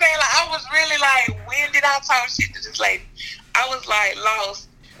 You know what I'm saying? Like, I was really like, when did I talk shit to this lady? I was like lost.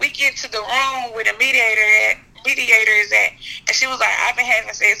 We get to the room where the mediator is at, and she was like, I've been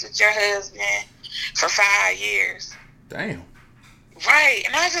having sex with your husband for 5 years. Damn. Right.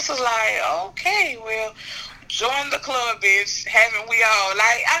 And I just was like, okay, well, join the club, bitch. Haven't we all?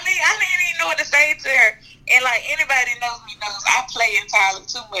 Like, I mean, I didn't even know what to say to her. And like, anybody knows me knows I play entirely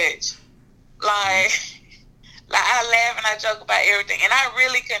too much. Like I laugh and I joke about everything, and I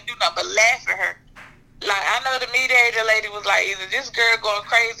really couldn't do nothing but laugh at her. Like, I know the mediator lady was like, either this girl going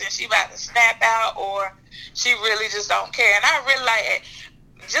crazy and she about to snap out, or she really just don't care. And I really like it.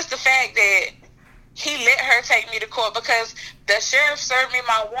 Just the fact that he let her take me to court, because the sheriff served me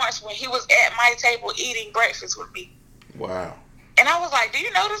my warrants when he was at my table eating breakfast with me. Wow. And I was like, do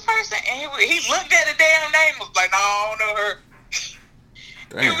you know this person? And he looked at the damn name and was like, no, I don't know her.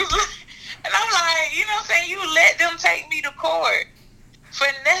 Damn. And I'm like, you know what I'm saying? You let them take me to court for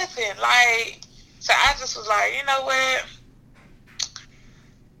nothing. Like, so I just was like, you know what?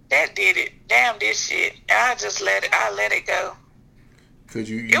 That did it. Damn this shit. And I just let it go. Could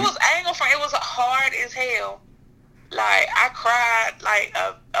you? It was angle from. It was hard as hell. Like, I cried like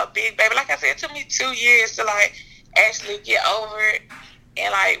a big baby. Like I said, it took me 2 years to like actually get over it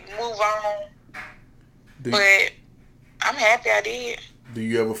and like move on. But I'm happy I did. Do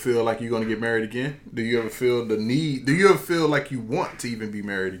you ever feel like you're gonna get married again? Do you ever feel the need? Do you ever feel like you want to even be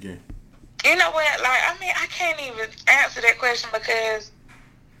married again? You know what? Like, I mean, I can't even answer that question, because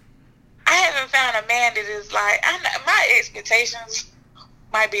I haven't found a man that is like, my expectations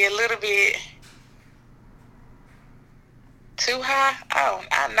might be a little bit too high.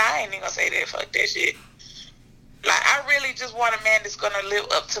 I ain't even gonna say that. Fuck that shit. Like, I really just want a man that's gonna live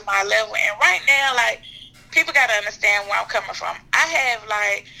up to my level. And right now, like, people gotta understand where I'm coming from.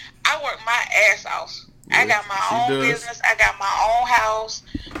 I work my ass off. I got my own business. I got my own house.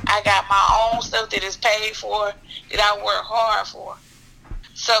 I got my own stuff that is paid for, that I work hard for.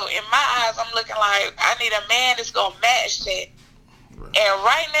 So in my eyes, I'm looking like I need a man that's gonna match that. Right. And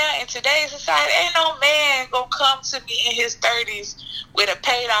right now in today's society, ain't no man gonna come to me in his 30s with a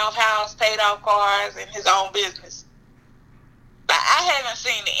paid off house, paid off cars, and his own business. Like, I haven't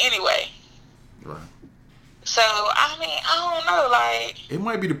seen it anyway. Right. So, I mean, I don't know, like... It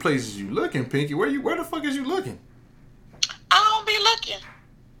might be the places you looking, Pinky. Where the fuck is you looking? I don't be looking.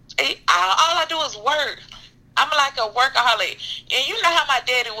 All I do is work. I'm like a workaholic. And you know how my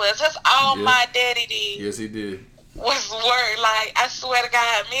daddy was. That's all my daddy did. Yes, he did. Was work. Like, I swear to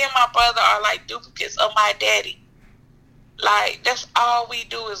God, me and my brother are like duplicates of my daddy. Like, that's all we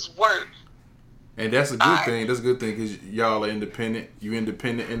do is work. And that's a good thing. That's a good thing, because y'all are independent. You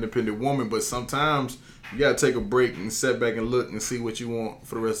independent woman. But sometimes... you gotta take a break and sit back and look and see what you want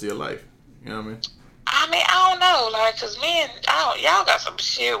for the rest of your life. You know what I mean? I mean, I don't know, like, cause me and y'all got some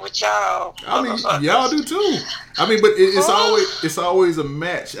shit with y'all. I mean, y'all do too. I mean, but it's always a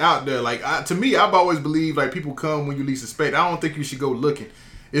match out there. Like to me, I've always believed like people come when you least expect. I don't think you should go looking.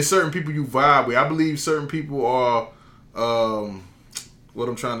 It's certain people you vibe with. I believe certain people are, what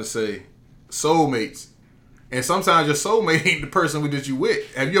I'm trying to say, soulmates. And sometimes your soulmate ain't the person that you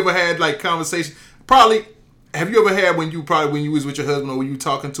with. Have you ever had like conversation? Probably. Have you ever had when you was with your husband or when you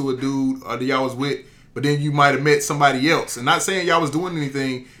talking to a dude or that y'all was with, but then you might have met somebody else? And not saying y'all was doing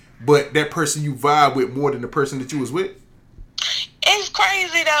anything, but that person you vibe with more than the person that you was with? It's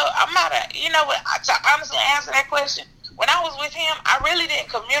crazy though. I'm not you know what, to honestly answer that question, when I was with him, I really didn't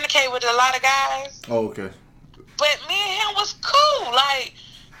communicate with a lot of guys. Oh, okay. But me and him was cool. Like,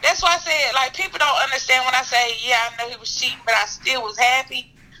 that's why I said, like, people don't understand when I say, yeah, I know he was cheating, but I still was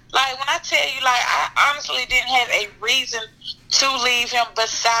happy. Like, when I tell you, like, I honestly didn't have a reason to leave him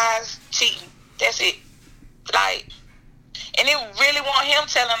besides cheating. That's it. Like, and it really want him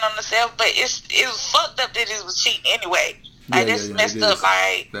telling on himself, but it was fucked up that it was cheating anyway. Like, that's messed up.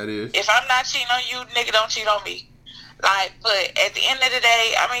 Like, that is. If I'm not cheating on you, nigga, don't cheat on me. Like, but at the end of the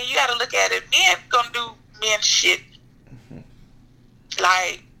day, I mean, you got to look at it. Men gonna do men shit.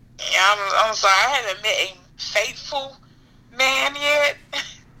 Like, yeah, I'm sorry, I haven't met a faithful man yet.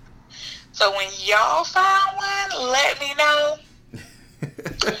 So when y'all find one, let me know.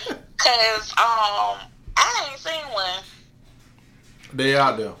 Cause I ain't seen one. They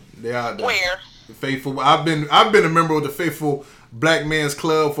out there. Where? Faithful. I've been a member of the Faithful Black Man's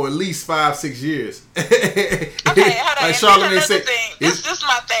Club for at least 5-6 years. Okay, hold on. Like Charlamagne said, this is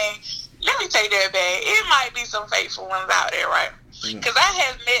my thing. Let me take that back. It might be some faithful ones out there, right? Because I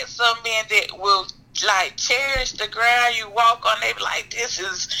have met some men that will like cherish the ground you walk on. They be like,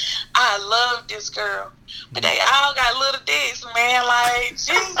 I love this girl. But they all got little dicks, man. Like,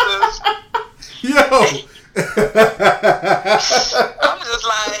 Jesus. Yo. I'm just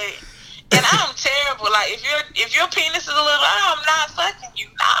like, and I'm terrible. Like, if your penis is a little, I'm not fucking you.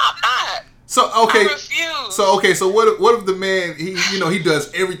 No, I'm not. So okay. I refuse. So what if the man he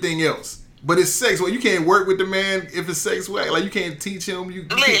does everything else? But it's sex. Well, you can't work with the man if it's sex. Like you can't teach him.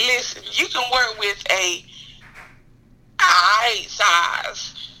 Listen, you can work with a height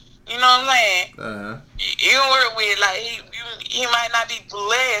size. You know what I'm saying? Uh-huh. You can work with like he might not be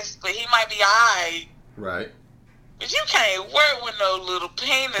blessed, but he might be alright. Right. But you can't work with no little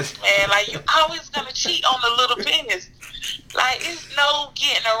penis, man. Like, you always gonna cheat on the little penis. Like, it's no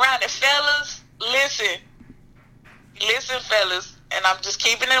getting around it, fellas. Listen, fellas. And I'm just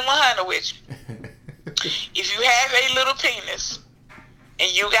keeping it 100 with you. If you have a little penis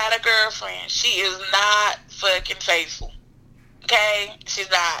and you got a girlfriend, she is not fucking faithful. Okay? She's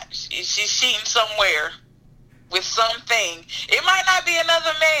not. She's cheating somewhere with something. It might not be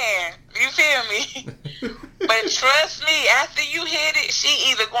another man. You feel me? But trust me, after you hit it,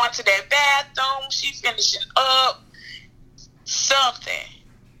 she either going to that bathroom, she finishing up, something.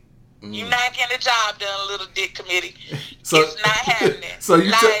 You're not getting the job done, little dick committee. So, it's not happening. So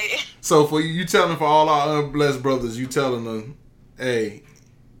so for you telling for all our unblessed brothers, you telling them, hey,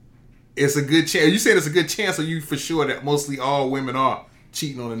 it's a good chance. You saying it's a good chance, or you for sure that mostly all women are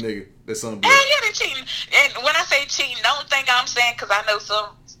cheating on a nigga that's unblessed? Hell yeah, they cheating. And when I say cheating, don't think I'm saying because I know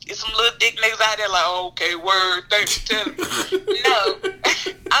some little dick niggas out there like, oh, okay, word, thanks for telling me. No,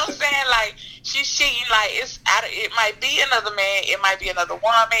 I'm saying like she's cheating. Like it might be another man, it might be another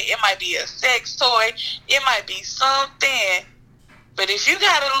woman, it might be a sex toy, it might be something. But if you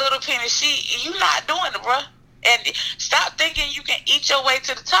got a little penis, you not doing it, bro. And stop thinking you can eat your way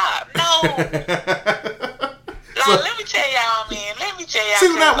to the top. No. Let me tell y'all, man. Let me tell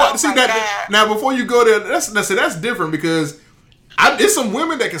y'all. Now, before you go there, that's different because there's some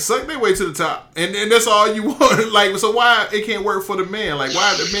women that can suck their way to the top, and that's all you want. Like, so why it can't work for the man? Like,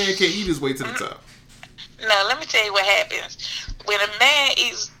 why the man can't eat his way to the top? No, let me tell you what happens. When a man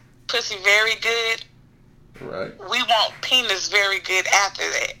eats pussy very good, right? We want penis very good after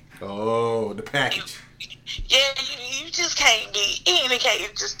that. Oh, the package. You just can't be eating.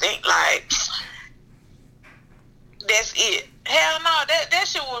 Can't just think like that's it. Hell no, that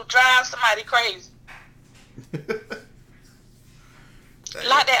shit will drive somebody crazy.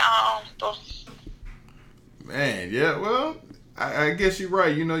 Like that Man, yeah, well, I guess you're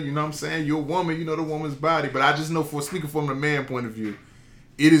right. You know what I'm saying? You're a woman, you know the woman's body. But I just know, for speaking from the man point of view,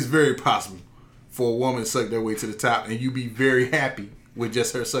 it is very possible for a woman to suck their way to the top and you be very happy with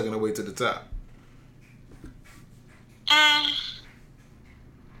just her sucking her way to the top.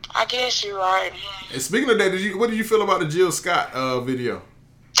 I guess you're right. And speaking of that, what did you feel about the Jill Scott video?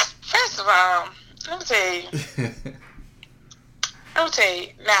 First of all, let me tell you. Let me tell you.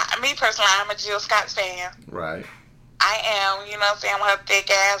 Now, me personally, I'm a Jill Scott fan. Right. I am, you know what I'm saying, with her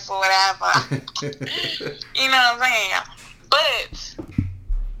thick ass or whatever. You know what I'm saying? But,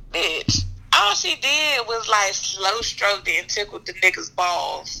 bitch, all she did was like slow stroked and tickled the niggas'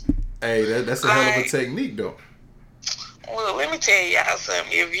 balls. Hey, that's a hell of a technique, though. Look, let me tell y'all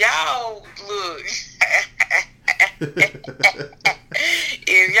something. If y'all look,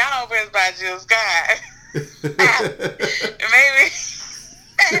 if y'all impressed by Jill Scott, maybe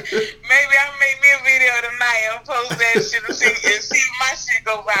I'll make me a video tonight and post that shit and see if my shit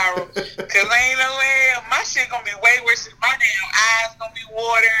go viral. Cause ain't no way my shit gonna be way worse than my damn eyes gonna be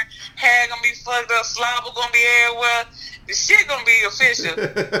watering, hair gonna be fucked up, slobber gonna be everywhere. The shit gonna be official.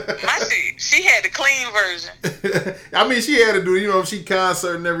 My shit, she had the clean version. I mean, she had to do, you know, she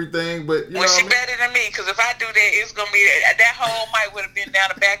concert and everything, but you know she better than me, because if I do that, it's gonna be that whole mic would have been down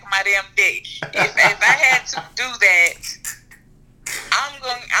the back of my damn dick. If I had to do that, I'm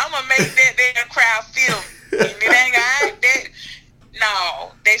gonna make that damn crowd feel me. And it ain't that.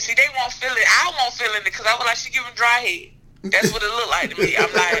 No, they won't feel it. I won't feel it because I was like, she giving dry head. That's what it looked like to me.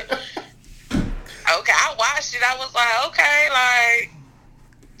 I'm like. Okay, I watched it. I was like, okay, like,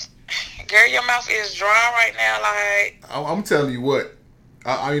 girl, your mouth is dry right now. Like, I'm telling you what,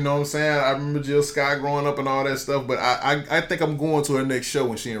 I you know what I'm saying. I remember Jill Scott growing up and all that stuff, but I think I'm going to her next show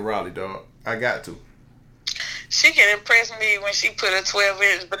when she in Raleigh, dog. I got to. She can impress me when she put a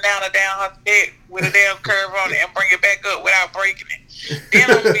 12-inch banana down her neck with a damn curve on it and bring it back up without breaking it.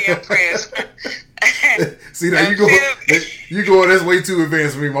 Then I'm gonna be impressed. See, now you go. That's way too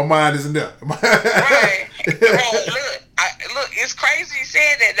advanced for me. My mind isn't there. Right. Look, it's crazy you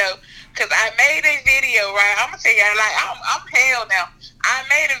said that though, because I made a video. Right, I'm gonna tell you, like, I'm hell now. I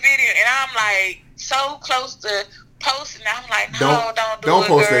made a video and I'm like so close to posting. I'm like, no, don't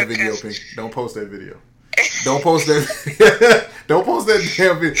post girl, that video, Pink. Don't post that video. Don't post that. Don't post that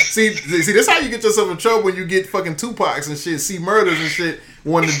damn video. See, that's how you get yourself in trouble when you get fucking Tupacs and shit, see murders and shit,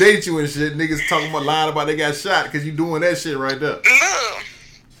 wanting to date you and shit. Niggas talking about lying about they got shot because you doing that shit right there. Look,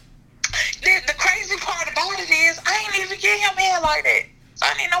 the crazy part about it is I ain't even get him hair like that, so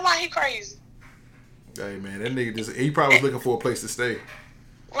I didn't know why he crazy. Hey man, that nigga he probably was looking for a place to stay.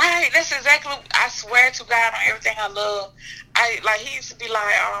 Right, that's exactly. I swear to God on everything I love. He used to be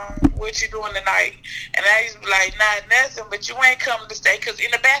like, what you doing tonight? And I used to be like, not nothing, but you ain't coming to stay. Because in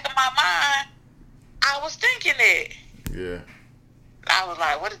the back of my mind, I was thinking that. Yeah. I was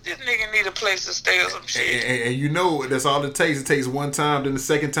like, what if this nigga need a place to stay or some shit? And you know, that's all it takes. It takes one time, then the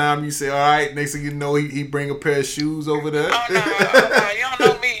second time you say, all right, next thing you know, he bring a pair of shoes over there. Oh, no, you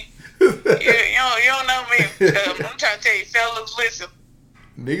don't know me. You don't know me. I'm trying to tell you, fellas, listen.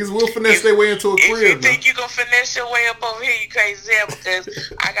 Niggas will finesse their way into a crib. If you think you gonna finesse your way up over here, you crazy hell, because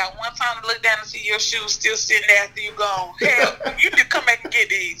I got one time to look down and see your shoes still sitting there after you gone. Hell, you need to come back and get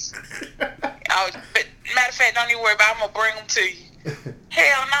these. But matter of fact, don't even worry about it. I'm gonna bring them to you.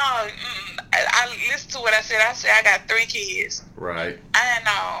 Hell no. I listen to what I said. I said I got 3 kids. Right. I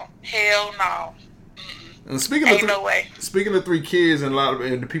know. Hell no. And speaking of 3 kids and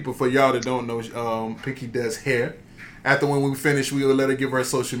and the people, for y'all that don't know, Pinky does hair. After when we finish, we will let her give her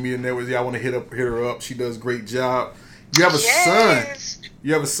social media networks. Y'all want to hit her up. She does a great job. You have a son.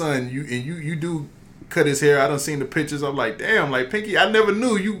 You have a son. You do cut his hair. I done seen the pictures. I'm like, damn, like Pinky. I never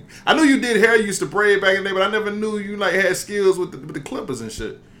knew you. I knew you did hair. You used to braid back in the day, but I never knew you like had skills with the clippers and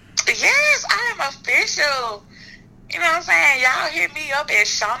shit. Yes, I am official. You know what I'm saying? Y'all hit me up at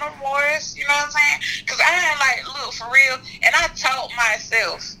Shonna Morris. You know what I'm saying? Because I had look, for real. And I taught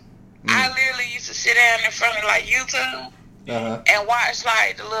myself. I literally used to sit down in front of YouTube and watch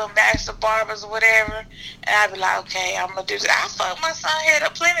the little master barbers or whatever, and I'd be like, okay, I'm gonna do this. I fucked my son head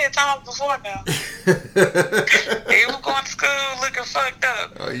up plenty of times before now. He was going to school looking fucked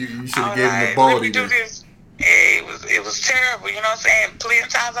up. Oh, you should have gave him a baldy. Let me do this. It was terrible. You know what I'm saying? Plenty of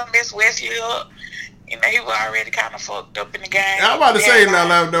times I missed Wesley up. You know, he was already kind of fucked up in the game. I'm about to say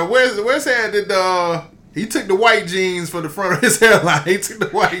now, where's had did he took the white jeans for the front of his hairline. He took the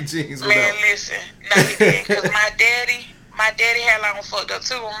white jeans. Man, listen. No, he didn't. Because my daddy hairline was fucked up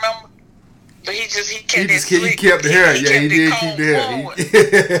too, remember? But he kept it slick. He kept the hair. Yeah, he did keep the hair. You know what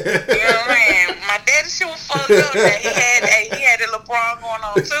I mean? My daddy shit was fucked up. Now. He had the LeBron going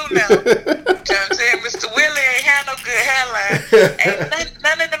on too now. You know what I'm saying? Mr. Willie ain't had no good hairline. And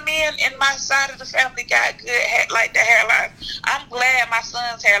none of the men in my side of the family got good like the hairline. I'm glad my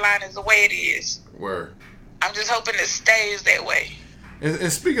son's hairline is the way it is. Word. I'm just hoping it stays that way.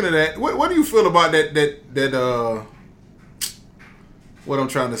 And speaking of that, what do you feel about that what I'm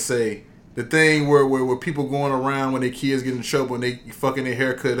trying to say? The thing where people going around when their kids get in trouble and they fucking their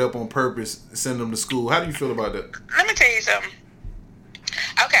hair cut up on purpose, send them to school. How do you feel about that? Let me tell you something.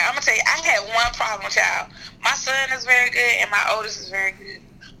 had one problem child. My son is very good and my oldest is very good.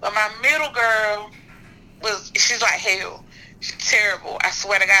 But my middle girl she's like hell. She's terrible. I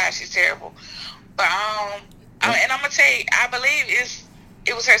swear to God, she's terrible. But and I'm gonna tell you, I believe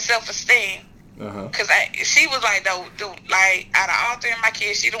it was her self-esteem. Cause she was like the like out of all three of my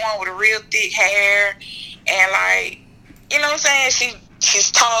kids, she the one with a real thick hair, and like, you know what I'm saying,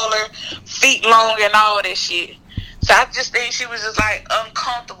 she's taller, feet long, and all that shit. So I just think she was just like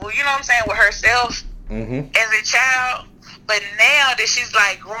uncomfortable, you know what I'm saying, with herself as a child. But now that she's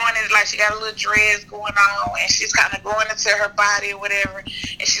like growing, like she got a little dress going on, and she's kind of growing into her body or whatever,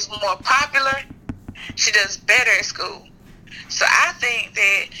 and she's more popular, she does better at school. So I think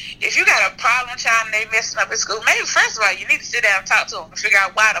that if you got a problem child and they messing up at school, maybe first of all you need to sit down and talk to them and figure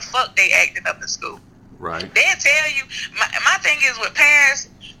out why the fuck they acting up at school. Right. They'll tell you. My thing is with parents,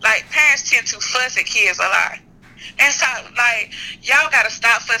 like parents tend to fuss at kids a lot. And so, like, y'all gotta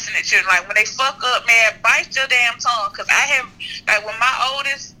stop fussing at children. Like, when they fuck up, man, bite your damn tongue. Cause I have, like, with my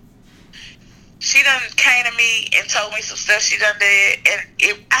oldest, she done came to me and told me some stuff she done did,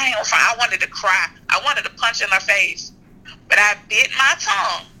 and I wanted to cry. I wanted to punch in her face, but I bit my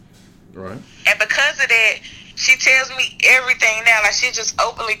tongue. Right. And because of that, she tells me everything now. Like, she just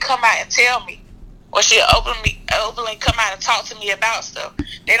openly come out and tell me, or she openly come out and talk to me about stuff.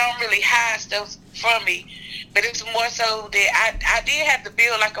 They don't really hide stuff from me. But it's more so that I did have to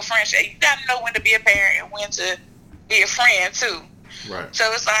build like a friendship. You got to know when to be a parent and when to be a friend too. Right. So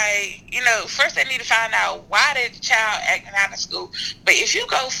it's like, you know, first they need to find out why the child acting out of school. But if you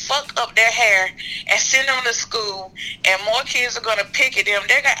go fuck up their hair and send them to school and more kids are going to pick at them,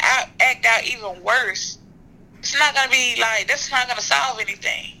 they're going to act out even worse. It's not going to be like, that's not going to solve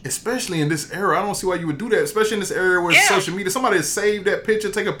anything. Especially in this era. I don't see why you would do that. Especially in this era where it's social media. Somebody has saved that picture,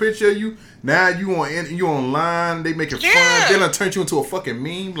 take a picture of you. Now you online. They making fun. They done turned you into a fucking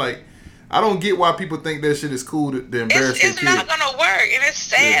meme. Like, I don't get why people think that shit is cool to embarrass their kids. It's not going to work. And it's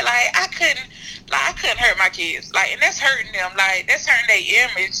sad. Yeah. Like, I couldn't hurt my kids. Like, and that's hurting them. Like, that's hurting their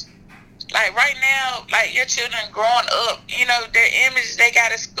image. Like, right now, like, your children growing up, you know, their image they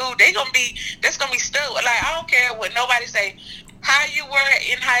got at school, that's going to be stuck. Like, I don't care what nobody say. How you were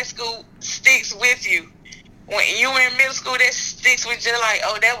in high school sticks with you. When you were in middle school, that sticks with you. Like,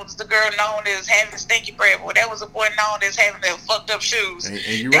 oh, that was the girl known as having stinky breath, or that was a boy known as having the fucked up shoes. And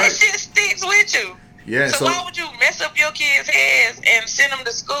you're that right. shit sticks with you. Yeah. So why would you mess up your kids' heads and send them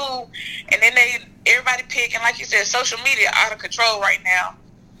to school, and then everybody picking, like you said, social media out of control right now.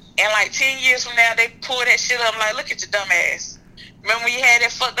 And like 10 years from now, they pull that shit up like, look at your dumb ass. Remember when you had that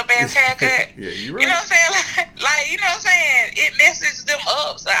fucked up ass haircut? Yeah, you're right. You know what I'm saying? Like, you know what I'm saying? It messes them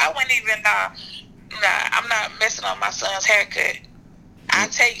up. So I wouldn't even, I'm not messing up my son's haircut. I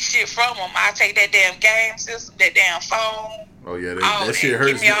take shit from him. I take that damn game system, that damn phone. Oh, yeah, that shit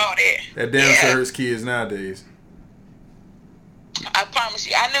hurts. Give me all that. That damn shit hurts kids nowadays. I promise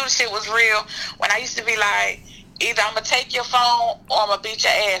you. I knew the shit was real when I used to be like, either I'm going to take your phone or I'm going to beat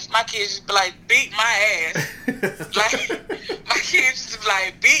your ass. My kids just be like, beat my ass. Like, my kids just be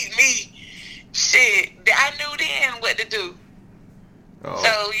like, beat me. Shit. I knew then what to do. Oh.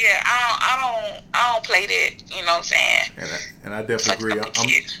 So, yeah, I don't play that, you know what I'm saying? And I definitely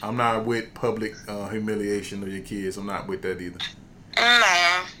agree. I'm not with public humiliation of your kids. I'm not with that either.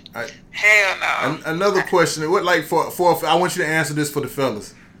 No. Hell no. Another question. What, like, for I want you to answer this for the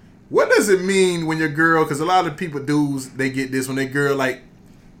fellas. What does it mean when your girl, because a lot of people, dudes, they get this when they girl, like,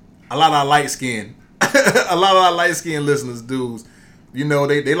 a lot of our light skin, listeners, dudes, you know,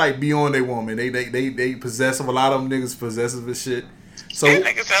 they like be on their woman. They possessive. A lot of them niggas possessive as shit. So that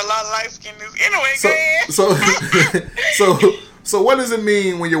niggas a lot of light skin anyway. So what does it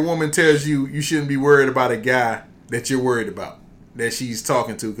mean when your woman tells you shouldn't be worried about a guy that you're worried about, that she's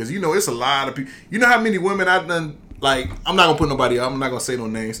talking to? Because, you know, it's a lot of people. You know how many women I've done. Like, I'm not going to put nobody up. I'm not going to say no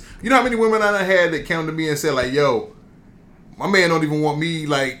names. You know how many women I done had that came to me and said, like, yo, my man don't even want me,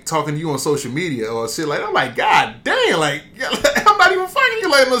 like, talking to you on social media or shit like that. I'm like, God damn, like, I'm not even fucking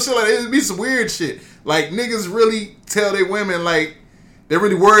you like no shit like that. It'd be some weird shit. Like, niggas really tell their women, like, they're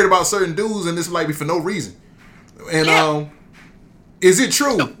really worried about certain dudes and this might be for no reason. And, is it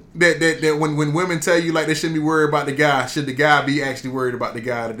true that when women tell you, like, they shouldn't be worried about the guy, should the guy be actually worried about the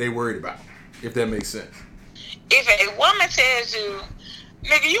guy that they worried about? If that makes sense. If a woman tells you,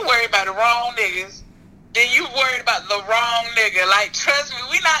 nigga, you worried about the wrong niggas, then you worried about the wrong nigga. Like, trust me,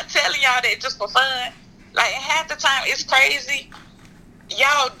 we not telling y'all that just for fun. Like, half the time, it's crazy.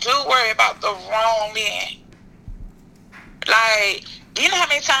 Y'all do worry about the wrong man. Like, you know how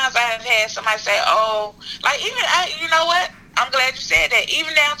many times I've had somebody say, oh, like, even, you know what? I'm glad you said that.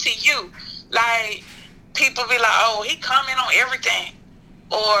 Even down to you. Like, people be like, oh, he comment on everything.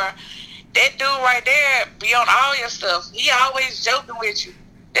 Or that dude right there be on all your stuff. He always joking with you.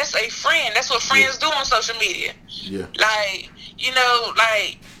 That's a friend. That's what friends do on social media. Yeah. Like, you know,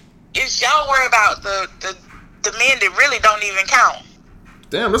 like, it's y'all worry about the men that really don't even count.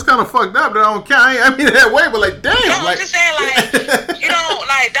 Damn, that's kind of fucked up. That I don't count. I mean that way, but like, damn. No, like, I'm just saying, like, you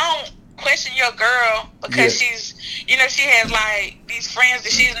don't question your girl because she's, you know, she has like these friends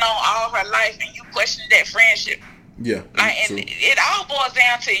that she's known all her life, and you question that friendship. Yeah. Like, and it all boils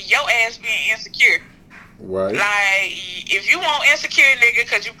down to your ass being insecure. Right. Like, if you want insecure nigga,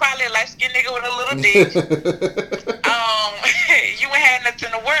 because you probably a light-skinned nigga with a little dick, you ain't had nothing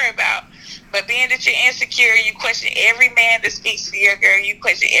to worry about. But being that you're insecure, you question every man that speaks to your girl. You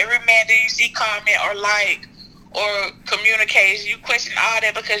question every man that you see comment or like or communicates. You question all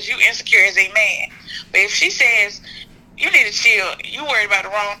that because you insecure as a man. But if she says, you need to chill, you worried about the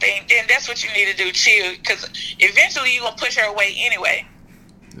wrong thing, then that's what you need to do, chill. Because eventually you're going to push her away anyway.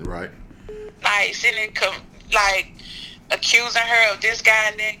 Right. Like, sitting like, accusing her of this guy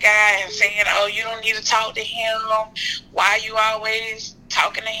and that guy and saying, oh, you don't need to talk to him. Why you always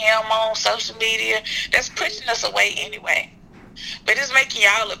talking to him on social media? That's pushing us away anyway. But it's making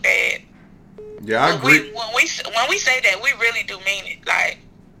y'all look bad. Yeah, I agree. When we say that, we really do mean it. Like,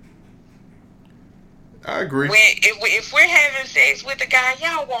 I agree. If we're having sex with a guy,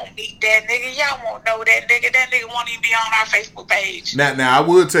 y'all won't meet that nigga. Y'all won't know that nigga. That nigga won't even be on our Facebook page. Now I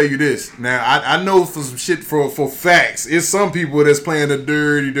will tell you this. Now I know for some shit for facts, it's some people that's playing a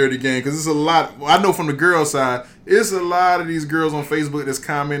dirty game because it's a lot. I know from the girl side, it's a lot of these girls on Facebook that's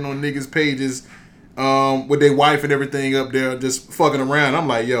commenting on niggas' pages with their wife and everything up there just fucking around. I'm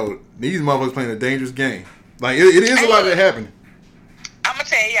like, yo, these motherfuckers playing a dangerous game. Like it is a lot that happening. I'm gonna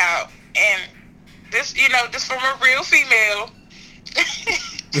tell y'all, and this, you know, this from a real female.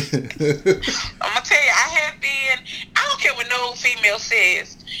 I'm gonna tell you, I don't care what no female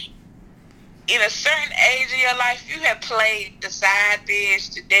says. In a certain age of your life, you have played the side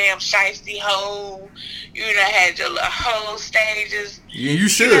bitch, the damn shiesty hoe. You done had your little hoe stages. Yeah, you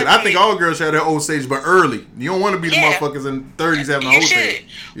should. I think all girls have their old stage, but early. You don't want to be the motherfuckers in 30s having a whole stage.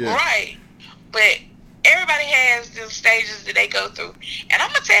 Yeah. Right. But everybody has the stages that they go through. And I'm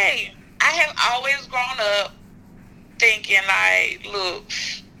going to tell you, I have always grown up thinking like, look,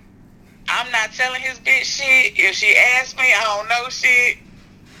 I'm not telling his bitch shit. If she asks me, I don't know shit.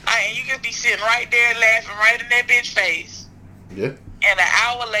 And you could be sitting right there laughing right in that bitch face. Yeah. And an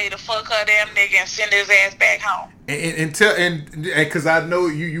hour later, fuck her damn nigga and send his ass back home. And because I know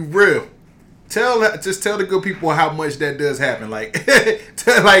you real. Just tell the good people how much that does happen. Like,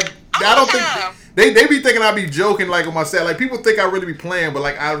 I don't think they be thinking I be joking like on my set. Like people think I really be playing, but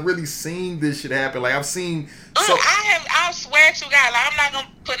like I really seen this shit happen. Like I've seen. So, I swear to God, like, I'm not gonna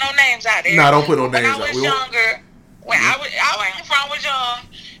put no names out there. Nah, don't put no names out. When I was younger, when I was young.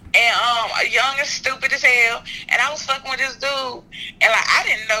 And young and stupid as hell, and I was fucking with this dude, and like I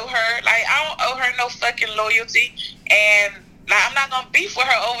didn't know her, like I don't owe her no fucking loyalty, and like I'm not gonna beef with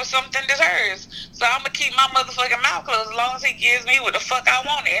her over something that's hers. So I'm gonna keep my motherfucking mouth closed as long as he gives me what the fuck I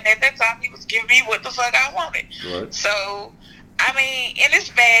wanted, and at that time he was giving me what the fuck I wanted. Right. So I mean, and it's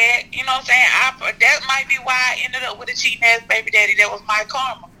bad, you know what I'm saying? That might be why I ended up with a cheating ass baby daddy. That was my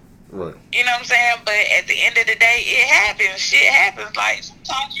karma. Right. You know what I'm saying? But at the end of the day, it happens. Shit happens. Like,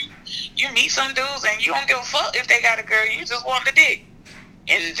 sometimes you meet some dudes and you don't give a fuck if they got a girl. You just want the dick.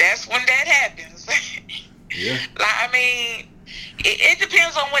 And that's when that happens. Yeah. Like, I mean, it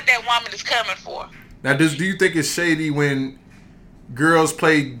depends on what that woman is coming for. Now, do you think it's shady when girls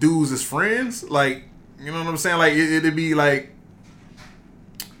play dudes as friends? Like, you know what I'm saying? Like, it'd be like,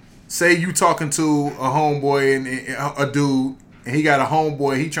 say you talking to a homeboy and a dude, and he got a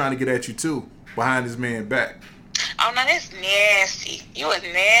homeboy, he trying to get at you too, behind his man back. Oh, no, that's nasty. You a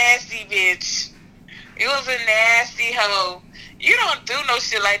nasty bitch. You was a nasty hoe. You don't do no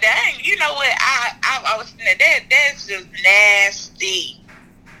shit like that. You know what? I was that's just nasty.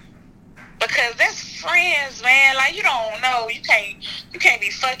 Because that's friends, man. Like, you don't know. You can't be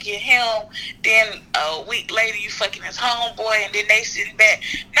fucking him. Then a week later, you fucking his homeboy, and then they sitting back.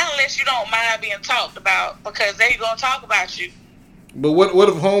 Not unless you don't mind being talked about, because they gonna talk about you. But what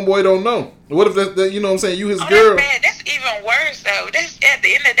if homeboy don't know? What if that you know what I'm saying? You his girl. That's bad. That's even worse though. That's at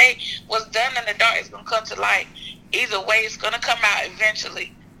the end of the day, what's done in the dark is gonna come to light. Either way, it's gonna come out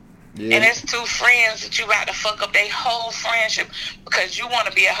eventually. Yeah. And it's two friends that you about to fuck up their whole friendship because you want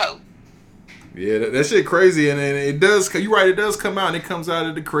to be a hoe. Yeah, that shit crazy, and it does. You right, it does come out, and it comes out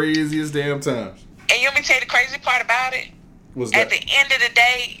at the craziest damn times. And you want me to tell you the crazy part about it? What's that? At the end of the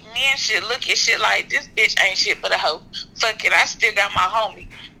day, men should look at shit like, this bitch ain't shit but a hoe. Fuck it, I still got my homie.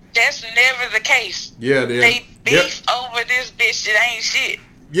 That's never the case. Yeah, they beef over this bitch that ain't shit.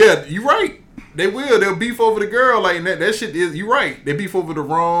 Yeah, you right. They will. They'll beef over the girl. Like that shit is. You right. They beef over the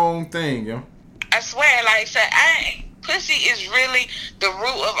wrong thing, yo. I swear, like, so pussy is really the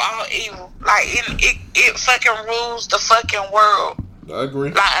root of all evil. Like, it fucking rules the fucking world. I agree.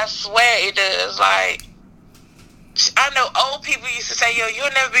 Like, I swear it does. Like, I know old people used to say, yo,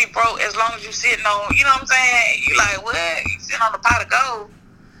 you'll never be broke as long as you sitting on, you know what I'm saying? You like, what? You sitting on a pot of gold.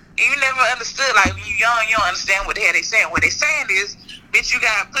 And you never understood, like, when you young, you don't understand what the hell they saying. What they saying is, bitch, you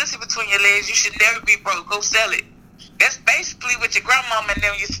got a pussy between your legs, you should never be broke. Go sell it. That's basically what your grandmama and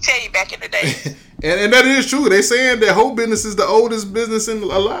them used to tell you back in the day. and that is true. They saying that whole business is the oldest business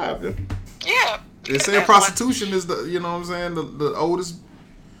alive. Yeah. They're saying prostitution is the, you know what I'm saying, the oldest,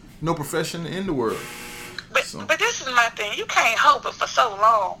 profession in the world. But this is my thing. You can't hold it for so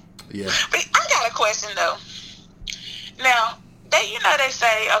long. Yeah. But I got a question though. Now, they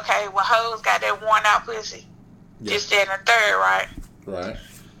say, okay, well, hoes got that worn out pussy. Yeah. Just that and the third, right? Right.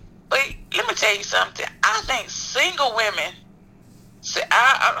 But let me tell you something. I think single women.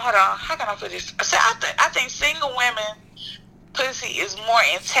 Hold on. How can I put this? I think single women pussy is more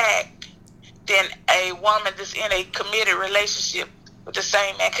intact than a woman that's in a committed relationship with the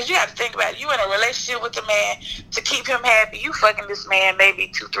same man. Because you got to think about it. You in a relationship with the man to keep him happy. You fucking this man maybe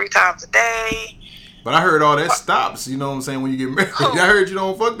 2-3 times a day. But I heard all that stops. You know what I'm saying? When you get married, I heard you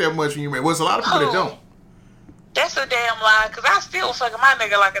don't fuck that much when you're married. Well, it's a lot of people that don't. That's a damn lie, because I still fucking my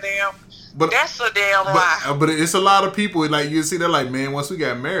nigga like a damn. But that's a damn lie. But it's a lot of people, like, you see, they're like, man, once we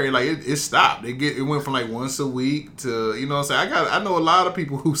got married, like, it stopped. It went from, like, once a week to, you know what I'm saying? I know a lot of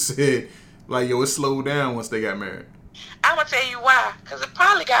people who said, like, yo, it slowed down once they got married. I'm going to tell you why. Because it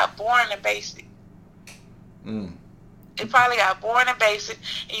probably got boring and basic. It probably got boring and basic,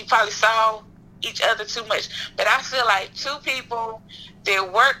 and you probably saw each other too much. But I feel like two people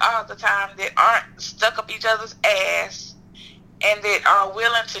that work all the time, that aren't stuck up each other's ass, and that are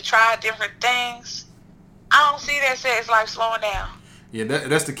willing to try different things, I don't see that sex life slowing down. Yeah,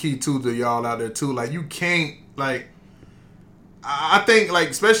 that's the key too to y'all out there too. Like, you can't, like, I think, like,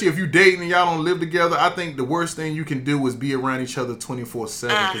 especially if you dating and y'all don't live together, I think the worst thing you can do is be around each other 24/7,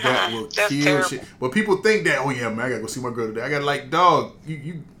 because that will kill terrible. Shit. But people think that, oh yeah, man, I gotta go see my girl today. I gotta, like, dog,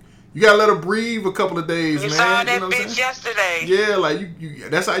 you gotta let her breathe a couple of days, man. You saw that you know bitch yesterday. Yeah, like, you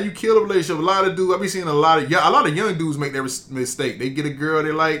that's how you kill a relationship. A lot of dudes, I be seeing a lot of young dudes make that mistake. They get a girl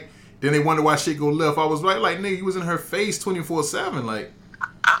they like, then they wonder why shit go left. I was like, nigga, you was in her face 24/7, like.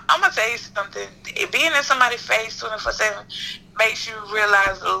 I'm gonna tell you something. Being in somebody's face 24/7 makes you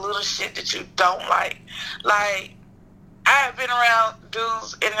realize the little shit that you don't like. Like, I have been around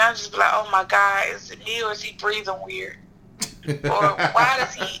dudes and I just be like, oh my God, is it me or is he breathing weird? Or why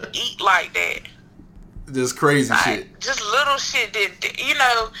does he eat like that? Just crazy shit. Just little shit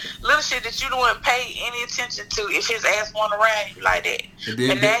little shit that you don't pay any attention to if his ass went around you like that.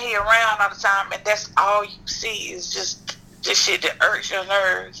 And now he around all the time, and that's all you see is just shit that irks your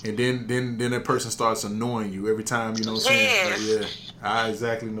nerves. And then that person starts annoying you every time, you know what I'm saying? Like, yeah, I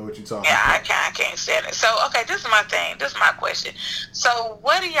exactly know what you're talking about. I can't stand it. So, okay, this is my thing. This is my question. So,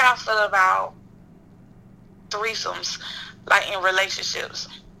 what do y'all feel about threesomes, like, in relationships?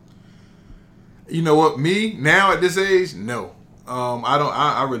 You know what? Me, now at this age, no.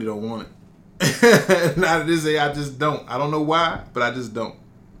 I really don't want it. Not at this age, I just don't. I don't know why, but I just don't.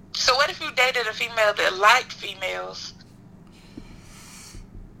 So, what if you dated a female that liked females?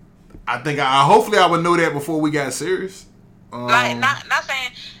 I think hopefully I would know that before we got serious. Like, not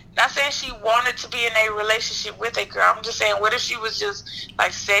saying she wanted to be in a relationship with a girl. I'm just saying, what if she was just,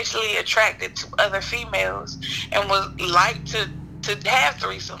 like, sexually attracted to other females and was like to have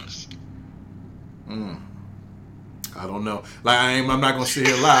threesomes? I don't know. Like, I'm not gonna sit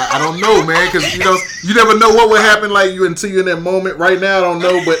here and lie. I don't know, man, because you never know what would happen like you until you're in that moment. Right now, I don't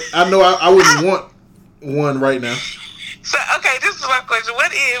know, but I know I wouldn't want one right now. So, okay, this is my question.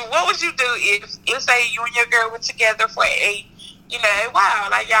 What would you do if, let's say, you and your girl were together for a while,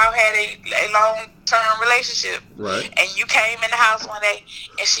 like y'all had a long-term relationship, right? And you came in the house one day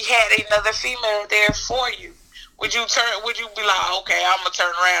and she had another female there for you. Would you be like, okay, I'm gonna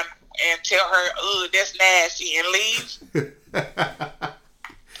turn around and tell her, that's nasty, and leave?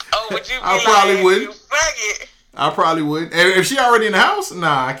 Or would you be probably would. You faggot? I probably would. And if she already in the house,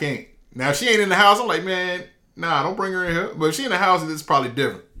 nah, I can't. Now, if she ain't in the house, I'm like, man, nah, don't bring her in here. But if she in the house, it's probably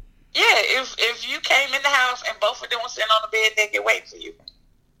different. Yeah, if you came in the house and both of them were sitting on the bed naked waiting for you.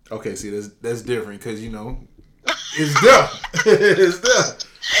 Okay, see, that's different because, it's there. It's there.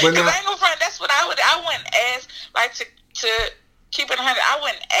 But now, I ain't gonna front, that's what I wouldn't ask, like, to keep it 100, I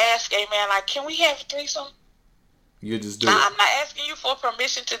wouldn't ask a man, like, can we have a threesome? You just do it. I'm not asking you for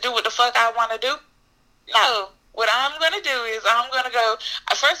permission to do what the fuck I want to do. No. what I'm going to do is I'm going to go,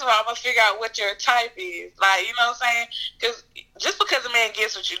 first of all, I'm going to figure out what your type is. Like, you know what I'm saying? Because just because a man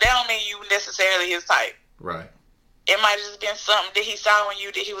gets with you, that don't mean you necessarily his type. Right. It might have just been something that he saw in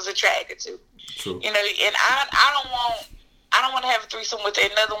you that he was attracted to. True. You know, and I don't want to have a threesome with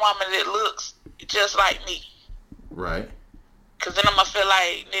another woman that looks just like me. Right. Because then I'm going to feel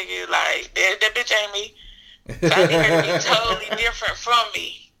like, nigga, like, that bitch ain't me. So I need her to be totally different from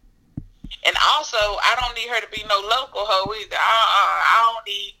me. And also, I don't need her to be no local hoe either. I don't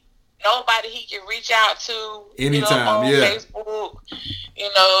need nobody he can reach out to. Anytime, on yeah. Facebook. You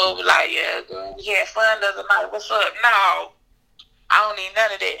know, like, yeah, girl, we had fun the other night. What's up? No. I don't need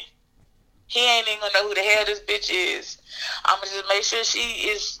none of that. He ain't even gonna know who the hell this bitch is. I'm gonna just make sure she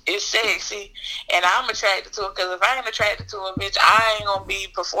is sexy, and I'm attracted to her. Because if I ain't attracted to her, bitch, I ain't gonna be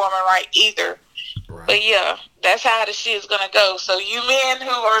performing right either. Right. But yeah, that's how the shit's gonna go. So you men who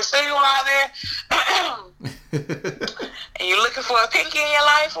are single out there, and you're looking for a pinky in your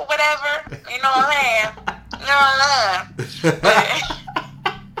life or whatever, you know what I'm saying? You know what I'm saying?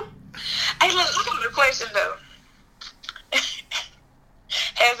 Hey, look at the question though.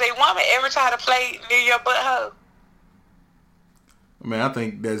 Has a woman ever tried to play near your butthole? Man, I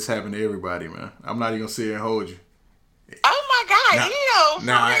think that's happened to everybody, man. I'm not even gonna sit here and hold you. Oh my God, for real.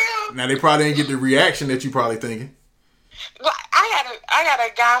 Now they probably didn't get the reaction that you probably thinking. Well, I got a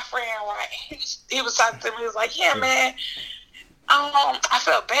guy friend, right? He was talking to me. He was like, "Yeah, man, I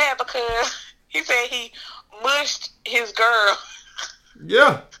felt bad because he said he mushed his girl."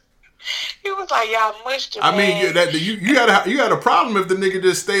 Yeah. He was like, "Y'all mushed her." I mean, you got a problem if the nigga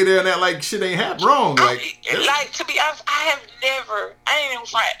just stay there and act like shit ain't happened wrong. Like to be honest, I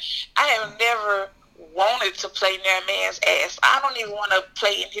have never wanted to play near a man's ass. I don't even want to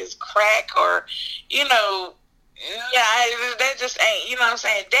play in his crack or, you know, that just ain't, you know what I'm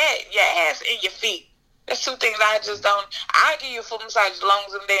saying? That, your ass and your feet. That's two things I just don't. I'll give you a full massage as long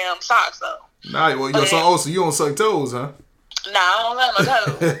as them damn socks on. Nah, well, so you don't suck toes, huh? No, I don't let no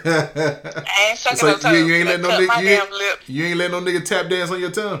toes. I ain't sucking no toes. You ain't letting no nigga. You ain't letting no nigga tap dance on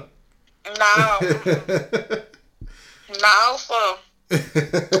your tongue. No. No, so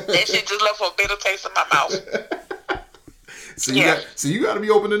that shit just left a bitter taste in my mouth. So you got to be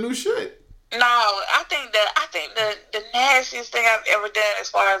open to new shit. No, I think the nastiest thing I've ever done as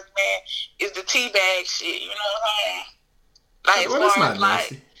far as man is the teabag shit. You know what I'm saying? Like well, as far as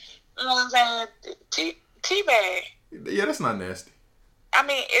nasty. Like, you know what I'm saying? Teabag. Yeah, that's not nasty. I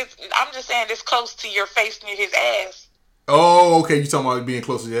mean, I'm just saying it's close to your face near his ass. Oh, okay. You talking about being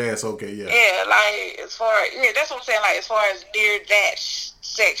close to your ass? Okay, yeah. Yeah, like as far that's what I'm saying. Like as far as near that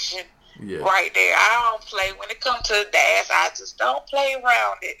section, right there. I don't play when it comes to the ass. I just don't play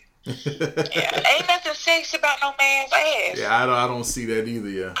around it. Yeah, ain't nothing sexy about no man's ass. Yeah, I don't see that either.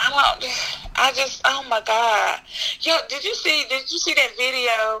 Yeah. I just oh my God, yo, did you see that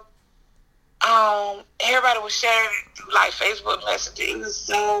video? Everybody was sharing it through like Facebook Messenger. It was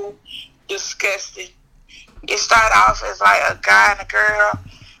so disgusting. It started off as like a guy and a girl.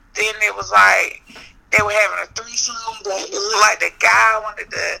 Then it was like they were having a threesome, but it looked like the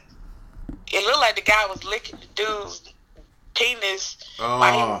guy was licking the dude's penis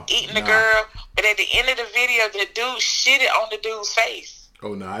while he was eating the girl. But at the end of the video, the dude shitted on the dude's face.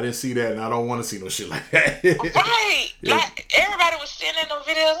 Oh no, I didn't see that, and I don't want to see no shit like that. Right, yeah. Like everybody was sending them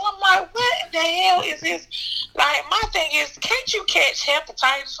videos. I'm like, what the hell is this? Like my thing is, can't you catch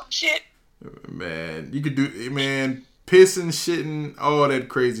hepatitis from shit? Man, you could do, man, pissing, shitting, all that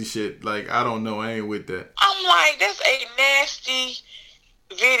crazy shit. Like, I don't know. I ain't with that. I'm like, that's a nasty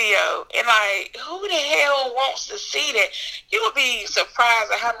video. And like, who the hell wants to see that? You would be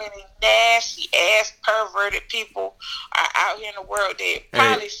surprised at how many nasty ass perverted people are out here in the world that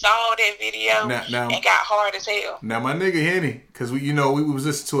probably saw that video and got hard as hell. Now, my nigga Henny, because we was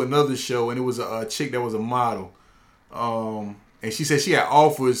listening to another show and it was a chick that was a model. And she said she had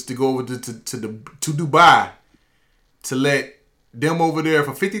offers to go over to Dubai to let them over there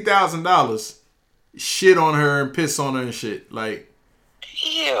for $50,000 shit on her and piss on her and shit. Like,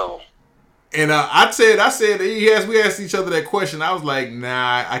 ew. And I said we asked each other that question. I was like,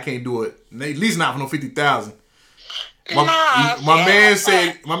 nah, I can't do it. At least not for no $50,000. My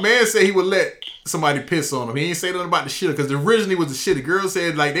man said he would let somebody piss on him. He ain't say nothing about the shit because originally was the shit. The girl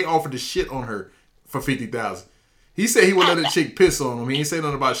said like they offered the shit on her for $50,000. He said he would let a chick piss on him. He ain't say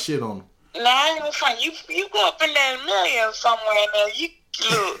nothing about shit on him. Nah, I ain't gonna front. You go up in that million somewhere in there. You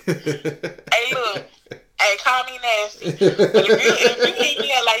look. Hey, call me nasty. But if you hit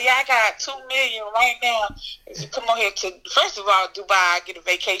me up like, yeah, I got $2 million right now. If you come on here to, first of all, Dubai, I get a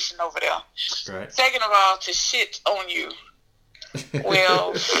vacation over there. Right. Second of all, to shit on you.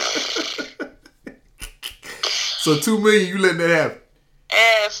 Well, So 2 million, you letting that happen?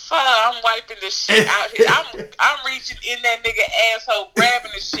 As fuck, I'm wiping the shit out here. I'm reaching in that nigga asshole,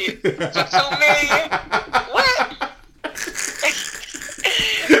 grabbing the shit for 2 million. What?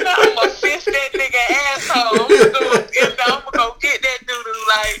 No, I'm gonna fist that nigga asshole. I'm gonna go get that dude.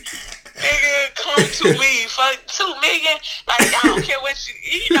 Like, nigga, come to me for 2 million. Like, I don't care what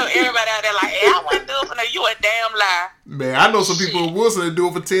you know. Everybody out there like, hey, I wouldn't do it for no. You a damn lie. Man, I know some people in Wilson that do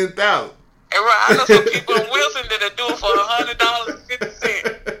it for 10,000. And right, I know some people in Wilson that'll do it for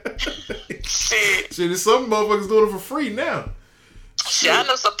 $100.50. Shit. Shit, there's some motherfuckers doing it for free now. Shit, I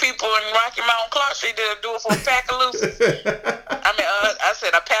know some people in Rocky Mountain Clark Street that'll do it for a pack of looses. I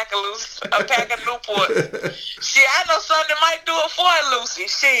said a pack of looses, a pack of Newport. Shit, I know some that might do it for a Lucy.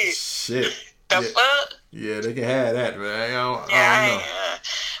 Shit. The fuck? Yeah, they can have that, man. I don't know.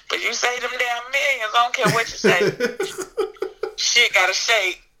 But you say them damn millions, I don't care what you say. Shit gotta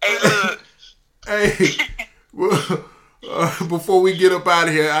shake. Hey, look. Hey, well, before we get up out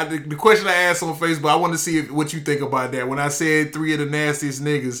of here, the question I asked on Facebook, I want to see what you think about that. When I said 3 of the nastiest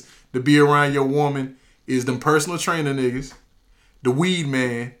niggas to be around your woman is them personal trainer niggas, the weed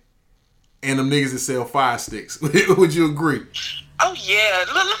man, and them niggas that sell fire sticks. Would you agree? Oh yeah,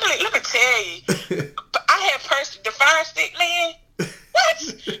 look, let me tell you. I had the fire stick man. What?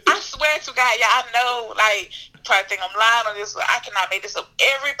 I swear to God, I know, like, you probably think I'm lying on this, but I cannot make this up.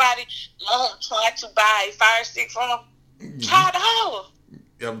 Everybody tried to buy a fire stick from tried to hold.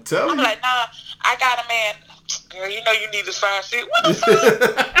 I'm telling you. I'm like, nah, I got a man. Girl, you know you need this fire stick. What the fuck?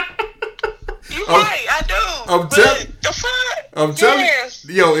 You right, I do. I'm telling you. The fuck? I'm telling you.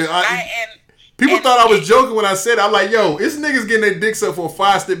 Yo, people thought I was joking when I said it. I'm like, yo, this niggas getting their dicks up for a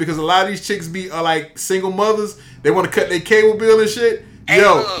fire stick because a lot of these chicks are like single mothers. They want to cut their cable bill and shit. Hey,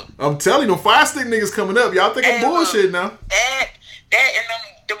 yo, look, I'm telling you, them fire stick niggas coming up. Y'all think I'm bullshit now. That and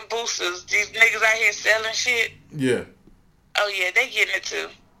them boosters, these niggas out here selling shit. Yeah. Oh yeah, they getting it too.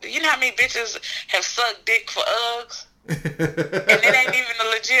 You know how many bitches have sucked dick for Uggs? And it ain't even the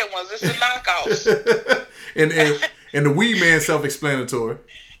legit ones. It's the knockoffs. and the weed man self-explanatory.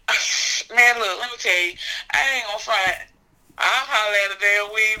 Man, look, let me tell you, I ain't gonna front. I'll holler at a damn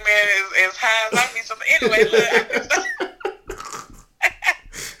weed man as high as I need some. Anyway, look,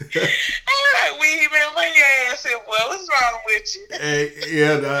 I'm like, weed man, bring your ass here, boy. What's wrong with you? Hey,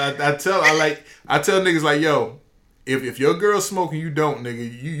 yeah, I tell niggas like, yo, if your girl's smoking, you don't,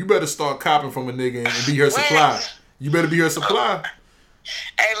 nigga. You better start copping from a nigga and be her supply. You better be her supply.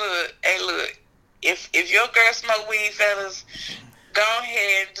 Hey, look. If your girl smoke weed, fellas, go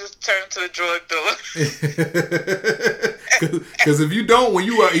ahead and just turn to a drug dealer. Because if you don't, when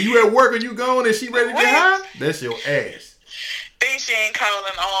you at work and you gone and she ready to get high, that's your ass. Think she ain't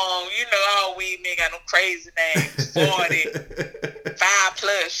calling on, all weed men got no crazy names. 40,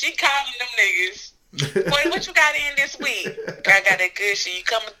 5+. She calling them niggas. Boy, what you got in this week? I got that good shit. You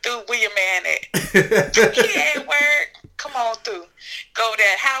coming through? Where your man at? He at work. Come on through. Go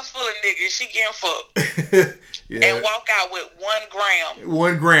that house full of niggas. She getting fucked. Yeah. And walk out with 1 gram.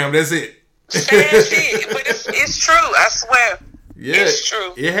 1 gram. That's it. Sad shit. But it's true. I swear. Yeah. It's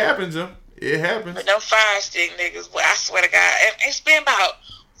true. It happens, yo. It happens. But them fire stick niggas, boy, I swear to God. It's been about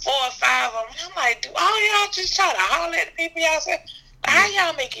 4 or 5 of them. I'm like, do all y'all just try to holler at the people y'all say? How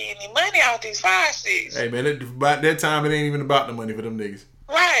y'all making any money off these fire sticks? Hey, man, about that time, it ain't even about the money for them niggas.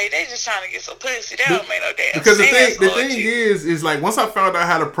 Right, they just trying to get some pussy. They don't make no damn because sense. the thing is like, once I found out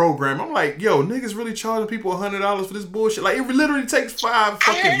how to program, I'm like, yo, niggas really charging people $100 for this bullshit. Like, it literally takes 5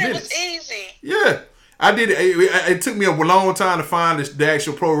 fucking minutes. It was easy. Yeah. I did it. It took me a long time to find the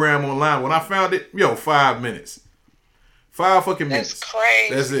actual program online. When I found it, 5 minutes. 5 fucking minutes. That's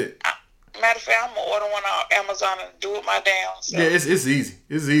crazy. That's it. Matter of fact, I'm gonna order one on Amazon and do it my damn self. Yeah, it's easy.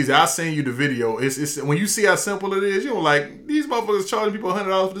 It's easy. I'll send you the video. It's when you see how simple it is, you're like, these motherfuckers charging people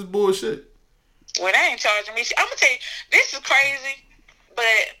 $100 for this bullshit. Well, they ain't charging me shit. I'm gonna tell you, this is crazy,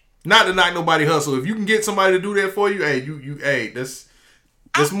 but not to knock nobody hustle. If you can get somebody to do that for you, hey, that's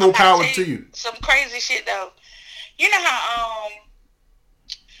more power to you. Some crazy shit though. You know how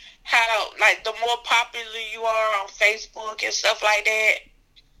like the more popular you are on Facebook and stuff like that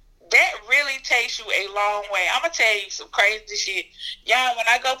really takes you a long way. I'm gonna tell you some crazy shit. Y'all, when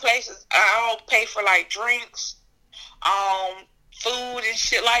I go places, I don't pay for like drinks, food and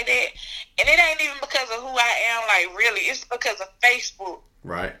shit like that. And it ain't even because of who I am, like really. It's because of Facebook.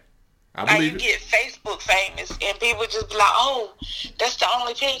 Right. I like believe you get Facebook famous and people just be like, oh, that's the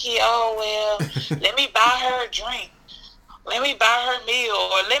only Pinky. Oh, well, let me buy her a drink. Let me buy her meal.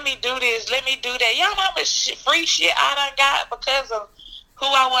 Or let me do this. Let me do that. Y'all know how much free shit I done got because of who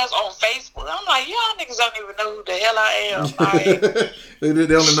I was on Facebook. I'm like, y'all niggas don't even know who the hell I am. Like,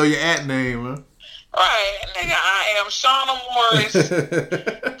 they only know your at name, huh? Right, nigga, I am Shonna Morris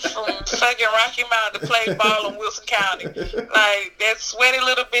from fucking Rocky Mountain to play ball in Wilson County. Like, that sweaty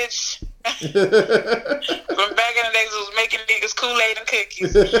little bitch from back in the days was making niggas Kool-Aid and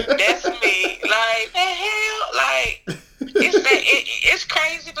cookies. That's me. Like, the hell? Like, it's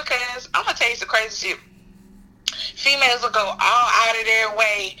crazy because I'm going to tell you some crazy shit. Females will go all out of their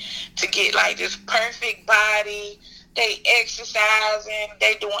way to get, like, this perfect body. They exercising,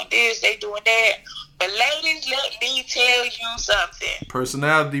 they doing this, they doing that. But ladies, let me tell you something.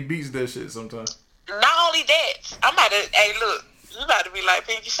 Personality beats that shit sometimes. Not only that, I'm about to, hey, look, you about to be like,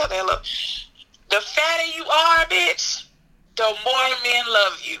 Pinky, shut the hell up. The fatter you are, bitch, the more men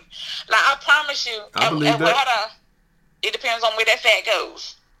love you. Like, I promise you. I believe that. Hold on. It depends on where that fat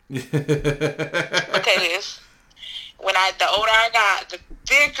goes. Because the older I got, the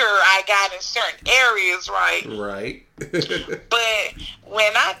thicker I got in certain areas, right? Right. But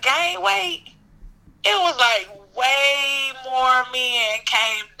when I gained weight, it was like way more men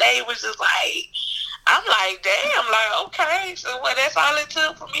came. They was just like, I'm like, damn, like, okay, so what, that's all it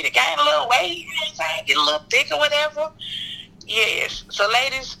took for me to gain a little weight, you know what I'm saying? Get a little thicker, whatever. Yes. So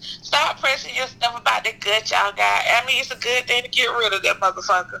ladies, stop pressing your stuff about the gut y'all got. I mean, it's a good thing to get rid of that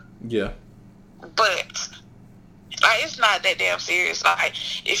motherfucker. Yeah. But like, it's not that damn serious. Like,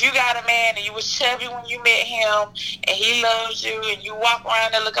 if you got a man and you was chubby when you met him and he loves you and you walk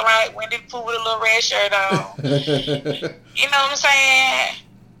around there looking like Winnie the Pooh with a little red shirt on, you know what I'm saying?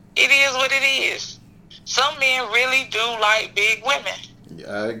 It is what it is. Some men really do like big women. Yeah,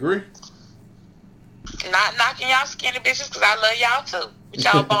 I agree. Not knocking y'all skinny bitches, because I love y'all too. With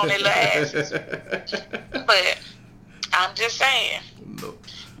y'all bony little asses. But I'm just saying. No.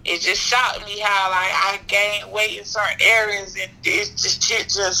 It just shocked me how, like, I gained weight in certain areas and it's just shit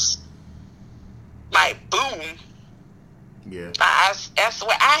just, like, boom. Yeah. That's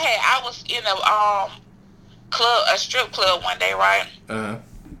what I was in a strip club one day, right? Uh-huh.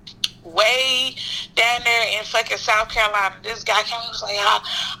 Way down there in fucking South Carolina. This guy came and was like,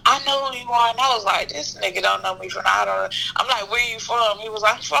 I know who you are. And I was like, this nigga don't know me from I don't know. I'm like, where you from? He was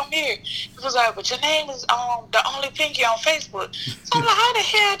like, I'm from here. He was like, but your name is the only Pinky on Facebook. So I'm like, how the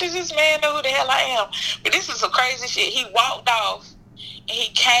hell does this man know who the hell I am? But this is some crazy shit. He walked off and he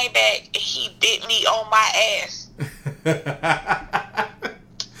came back and he bit me on my ass.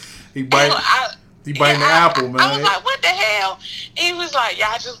 He biting the apple, man. I was like, what the hell? He was like, yeah,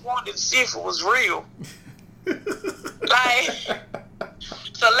 I just wanted to see if it was real. Like,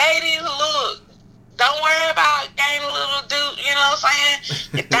 so ladies, look, don't worry about gaining a little dude, you know what I'm saying?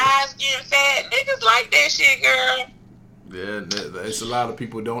 Your thighs getting fat. Niggas like that shit, girl. Yeah, it's a lot of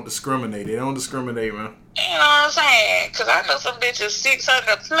people don't discriminate. They don't discriminate, man. You know what I'm saying? Because I know some bitches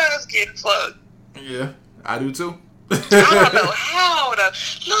 600 plus getting fucked. Yeah, I do too. I don't know how to.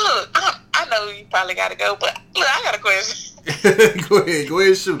 Look, I know you probably got to go, but look, I got a question. Go ahead,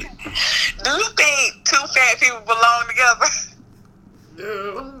 shoot. Do you think two fat people belong together?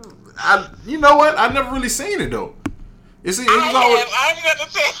 You know what? I never really seen it though. You see,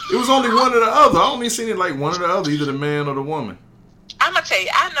 it was only one or the other. I only seen it like one or the other, either the man or the woman. I'm gonna tell you,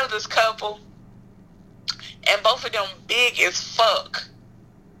 I know this couple, and both of them big as fuck.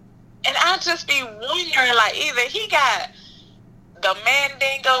 And I just be wondering, like, either he got the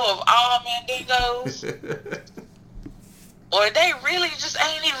mandingo of all mandingos, or they really just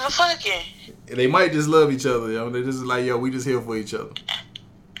ain't even fucking. They might just love each other, yo. They just like, yo, we just here for each other.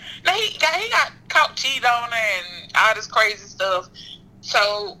 Now he got caught cheating on her and all this crazy stuff.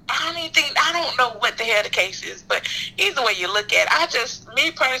 So I don't know what the hell the case is, but either way you look at it,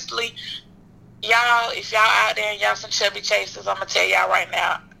 me personally, y'all, if y'all out there and y'all some chubby chasers, I'm gonna tell y'all right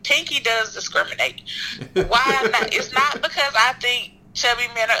now, Pinky does discriminate. Why not? It's not because I think chubby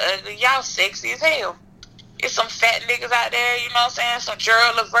men are ugly. Y'all sexy as hell. It's some fat niggas out there, you know what I'm saying? Some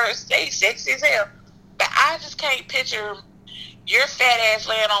Gerald Levert, they sexy as hell. But I just can't picture your fat ass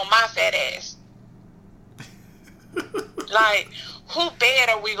laying on my fat ass. Like, who bed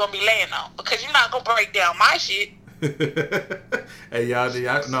are we gonna be laying on? Because you're not gonna break down my shit. Hey, y'all,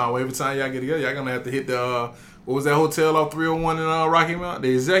 no, every time y'all get together, y'all gonna have to hit the, what was that hotel off 301 in Rocky Mount?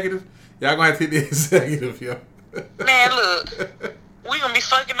 The Executive? Y'all gonna have to hit the Executive, yo. Man, look, we gonna be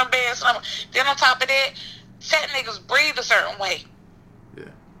fucking them beds. Then on top of that, fat niggas breathe a certain way. Yeah.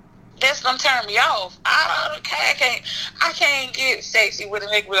 That's gonna turn me off. I can't get sexy with a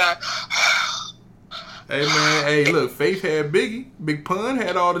nigga without. Hey, man, hey, look, Faith had Biggie. Big Pun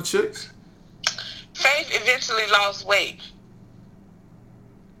had all the chicks. Faith eventually lost weight.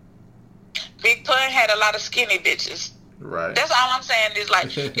 Big Pun had a lot of skinny bitches. Right. That's all I'm saying is,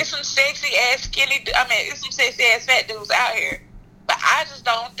 like, it's some sexy ass fat dudes out here. But I just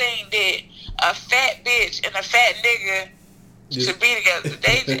don't think that a fat bitch and a fat nigga should be together.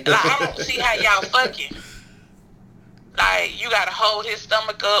 I don't see how y'all fucking. Like, you gotta hold his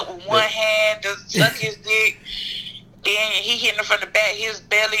stomach up with one hand to suck his dick. Then he hitting it from the back, his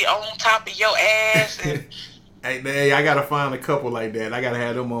belly on top of your ass. And hey, I gotta find a couple like that. I gotta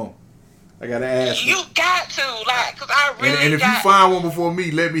have them on. I gotta ask. You got to, like, cause I really. And if you find one before me,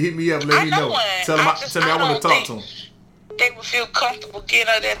 hit me up. Let me know. Tell me I want to talk to him. They would feel comfortable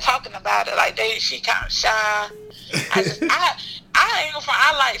getting up there talking about it. Like she kind of shy. I ain't gonna front.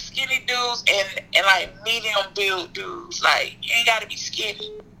 I like skinny dudes and like medium build dudes. Like, you ain't gotta be skinny,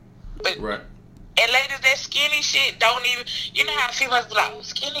 but right. And ladies, that skinny shit don't even. You know how females be like,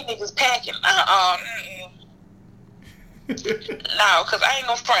 skinny niggas packing. No, cause I ain't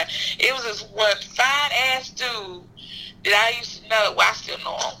gonna front. It was this one fine ass dude that I used to know. Well, I still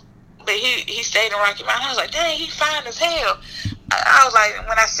know him. But he stayed in Rocky Mountain. I was like, dang, he fine as hell. I was like,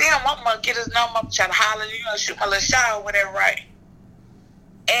 when I see him, I'm going to get his number. I'm trying to holler, shoot my little shot or whatever, right?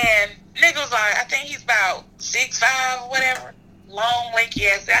 And nigga was like, I think he's about 6'5" or whatever. Long, lanky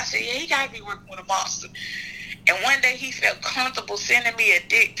ass. I said, yeah, he got to be working with a monster. And one day he felt comfortable sending me a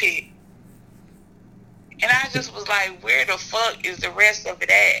dick pic. And I just was like, where the fuck is the rest of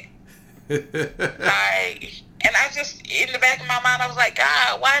it at? Like... And I just, in the back of my mind, I was like,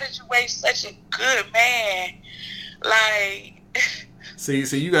 God, why did you waste such a good man? Like... See,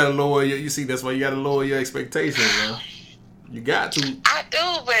 you gotta lower your, that's why you gotta lower your expectations, man. You got to. I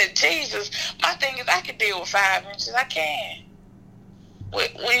do, but Jesus, my thing is I can deal with 5 inches. I can.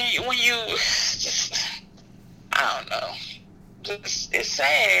 When you just, I don't know. Just, it's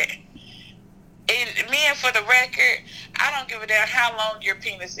sad. And for the record, I don't give a damn how long your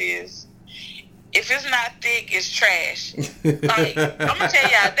penis is. If it's not thick, it's trash. Like, I'm gonna tell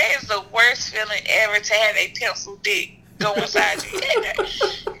y'all, that is the worst feeling ever to have a pencil dick go inside you. Look,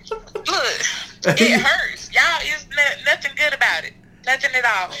 it hurts. Y'all, it's nothing good about it. Nothing at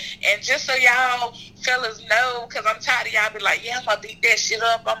all. And just so y'all fellas know, because I'm tired of y'all be like, yeah, I'm gonna beat that shit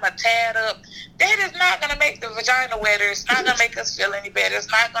up, I'm gonna tear it up. That is not gonna make the vagina wetter. It's not gonna make us feel any better. It's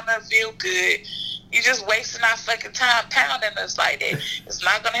not gonna feel good. You just wasting our fucking time pounding us like that. It's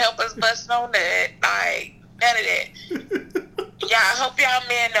not gonna help us bust no nut. Like, none of that. Yeah, I hope y'all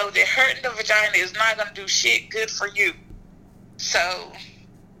men know that hurting the vagina is not gonna do shit good for you. So,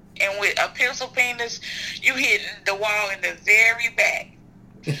 and with a pencil penis, you hitting the wall in the very back.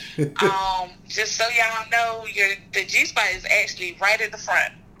 Just so y'all know, the G-spot is actually right at the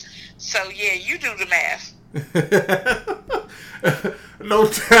front. So yeah, you do the math. No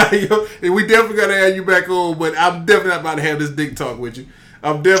time, yo. We definitely gotta have you back on, but I'm definitely not about to have this dick talk with you.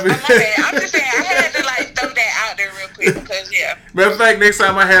 I'm definitely. I'm just saying, I had to like throw that out there real quick because yeah. Matter of fact, next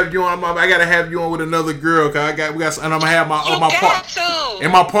time I have you on, I gotta have you on with another girl. Cause and I'm gonna have my partner,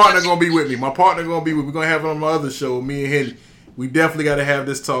 and my partner gonna be with me. We're gonna have it on my other show, me and Henry. We definitely gotta have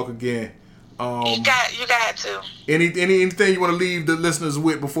this talk again. You got to. Anything you want to leave the listeners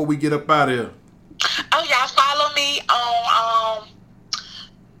with before we get up out of here? Oh, y'all follow me on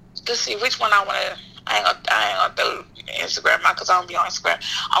let's see which one I want to. I ain't gonna throw Instagram out because I don't be on Instagram.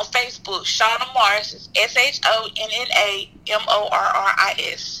 On Facebook, Shonna Morris is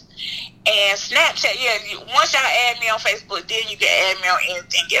SHONNAMORRIS. And Snapchat, yeah. Once y'all add me on Facebook, then you can add me on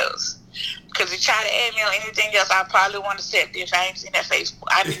anything else. Because if you try to add me on anything else, I probably want to accept it if I ain't seen that Facebook.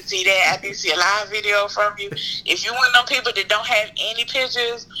 I need to see that. I need to see a live video from you. If you one of them people that don't have any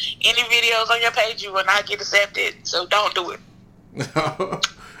pictures, any videos on your page, you will not get accepted. So don't do it.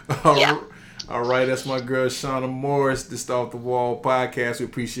 All right, that's my girl Shonna Morris. This Off the Wall podcast. We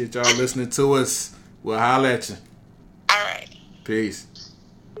appreciate y'all listening to us. We'll holler at you. All right. Peace.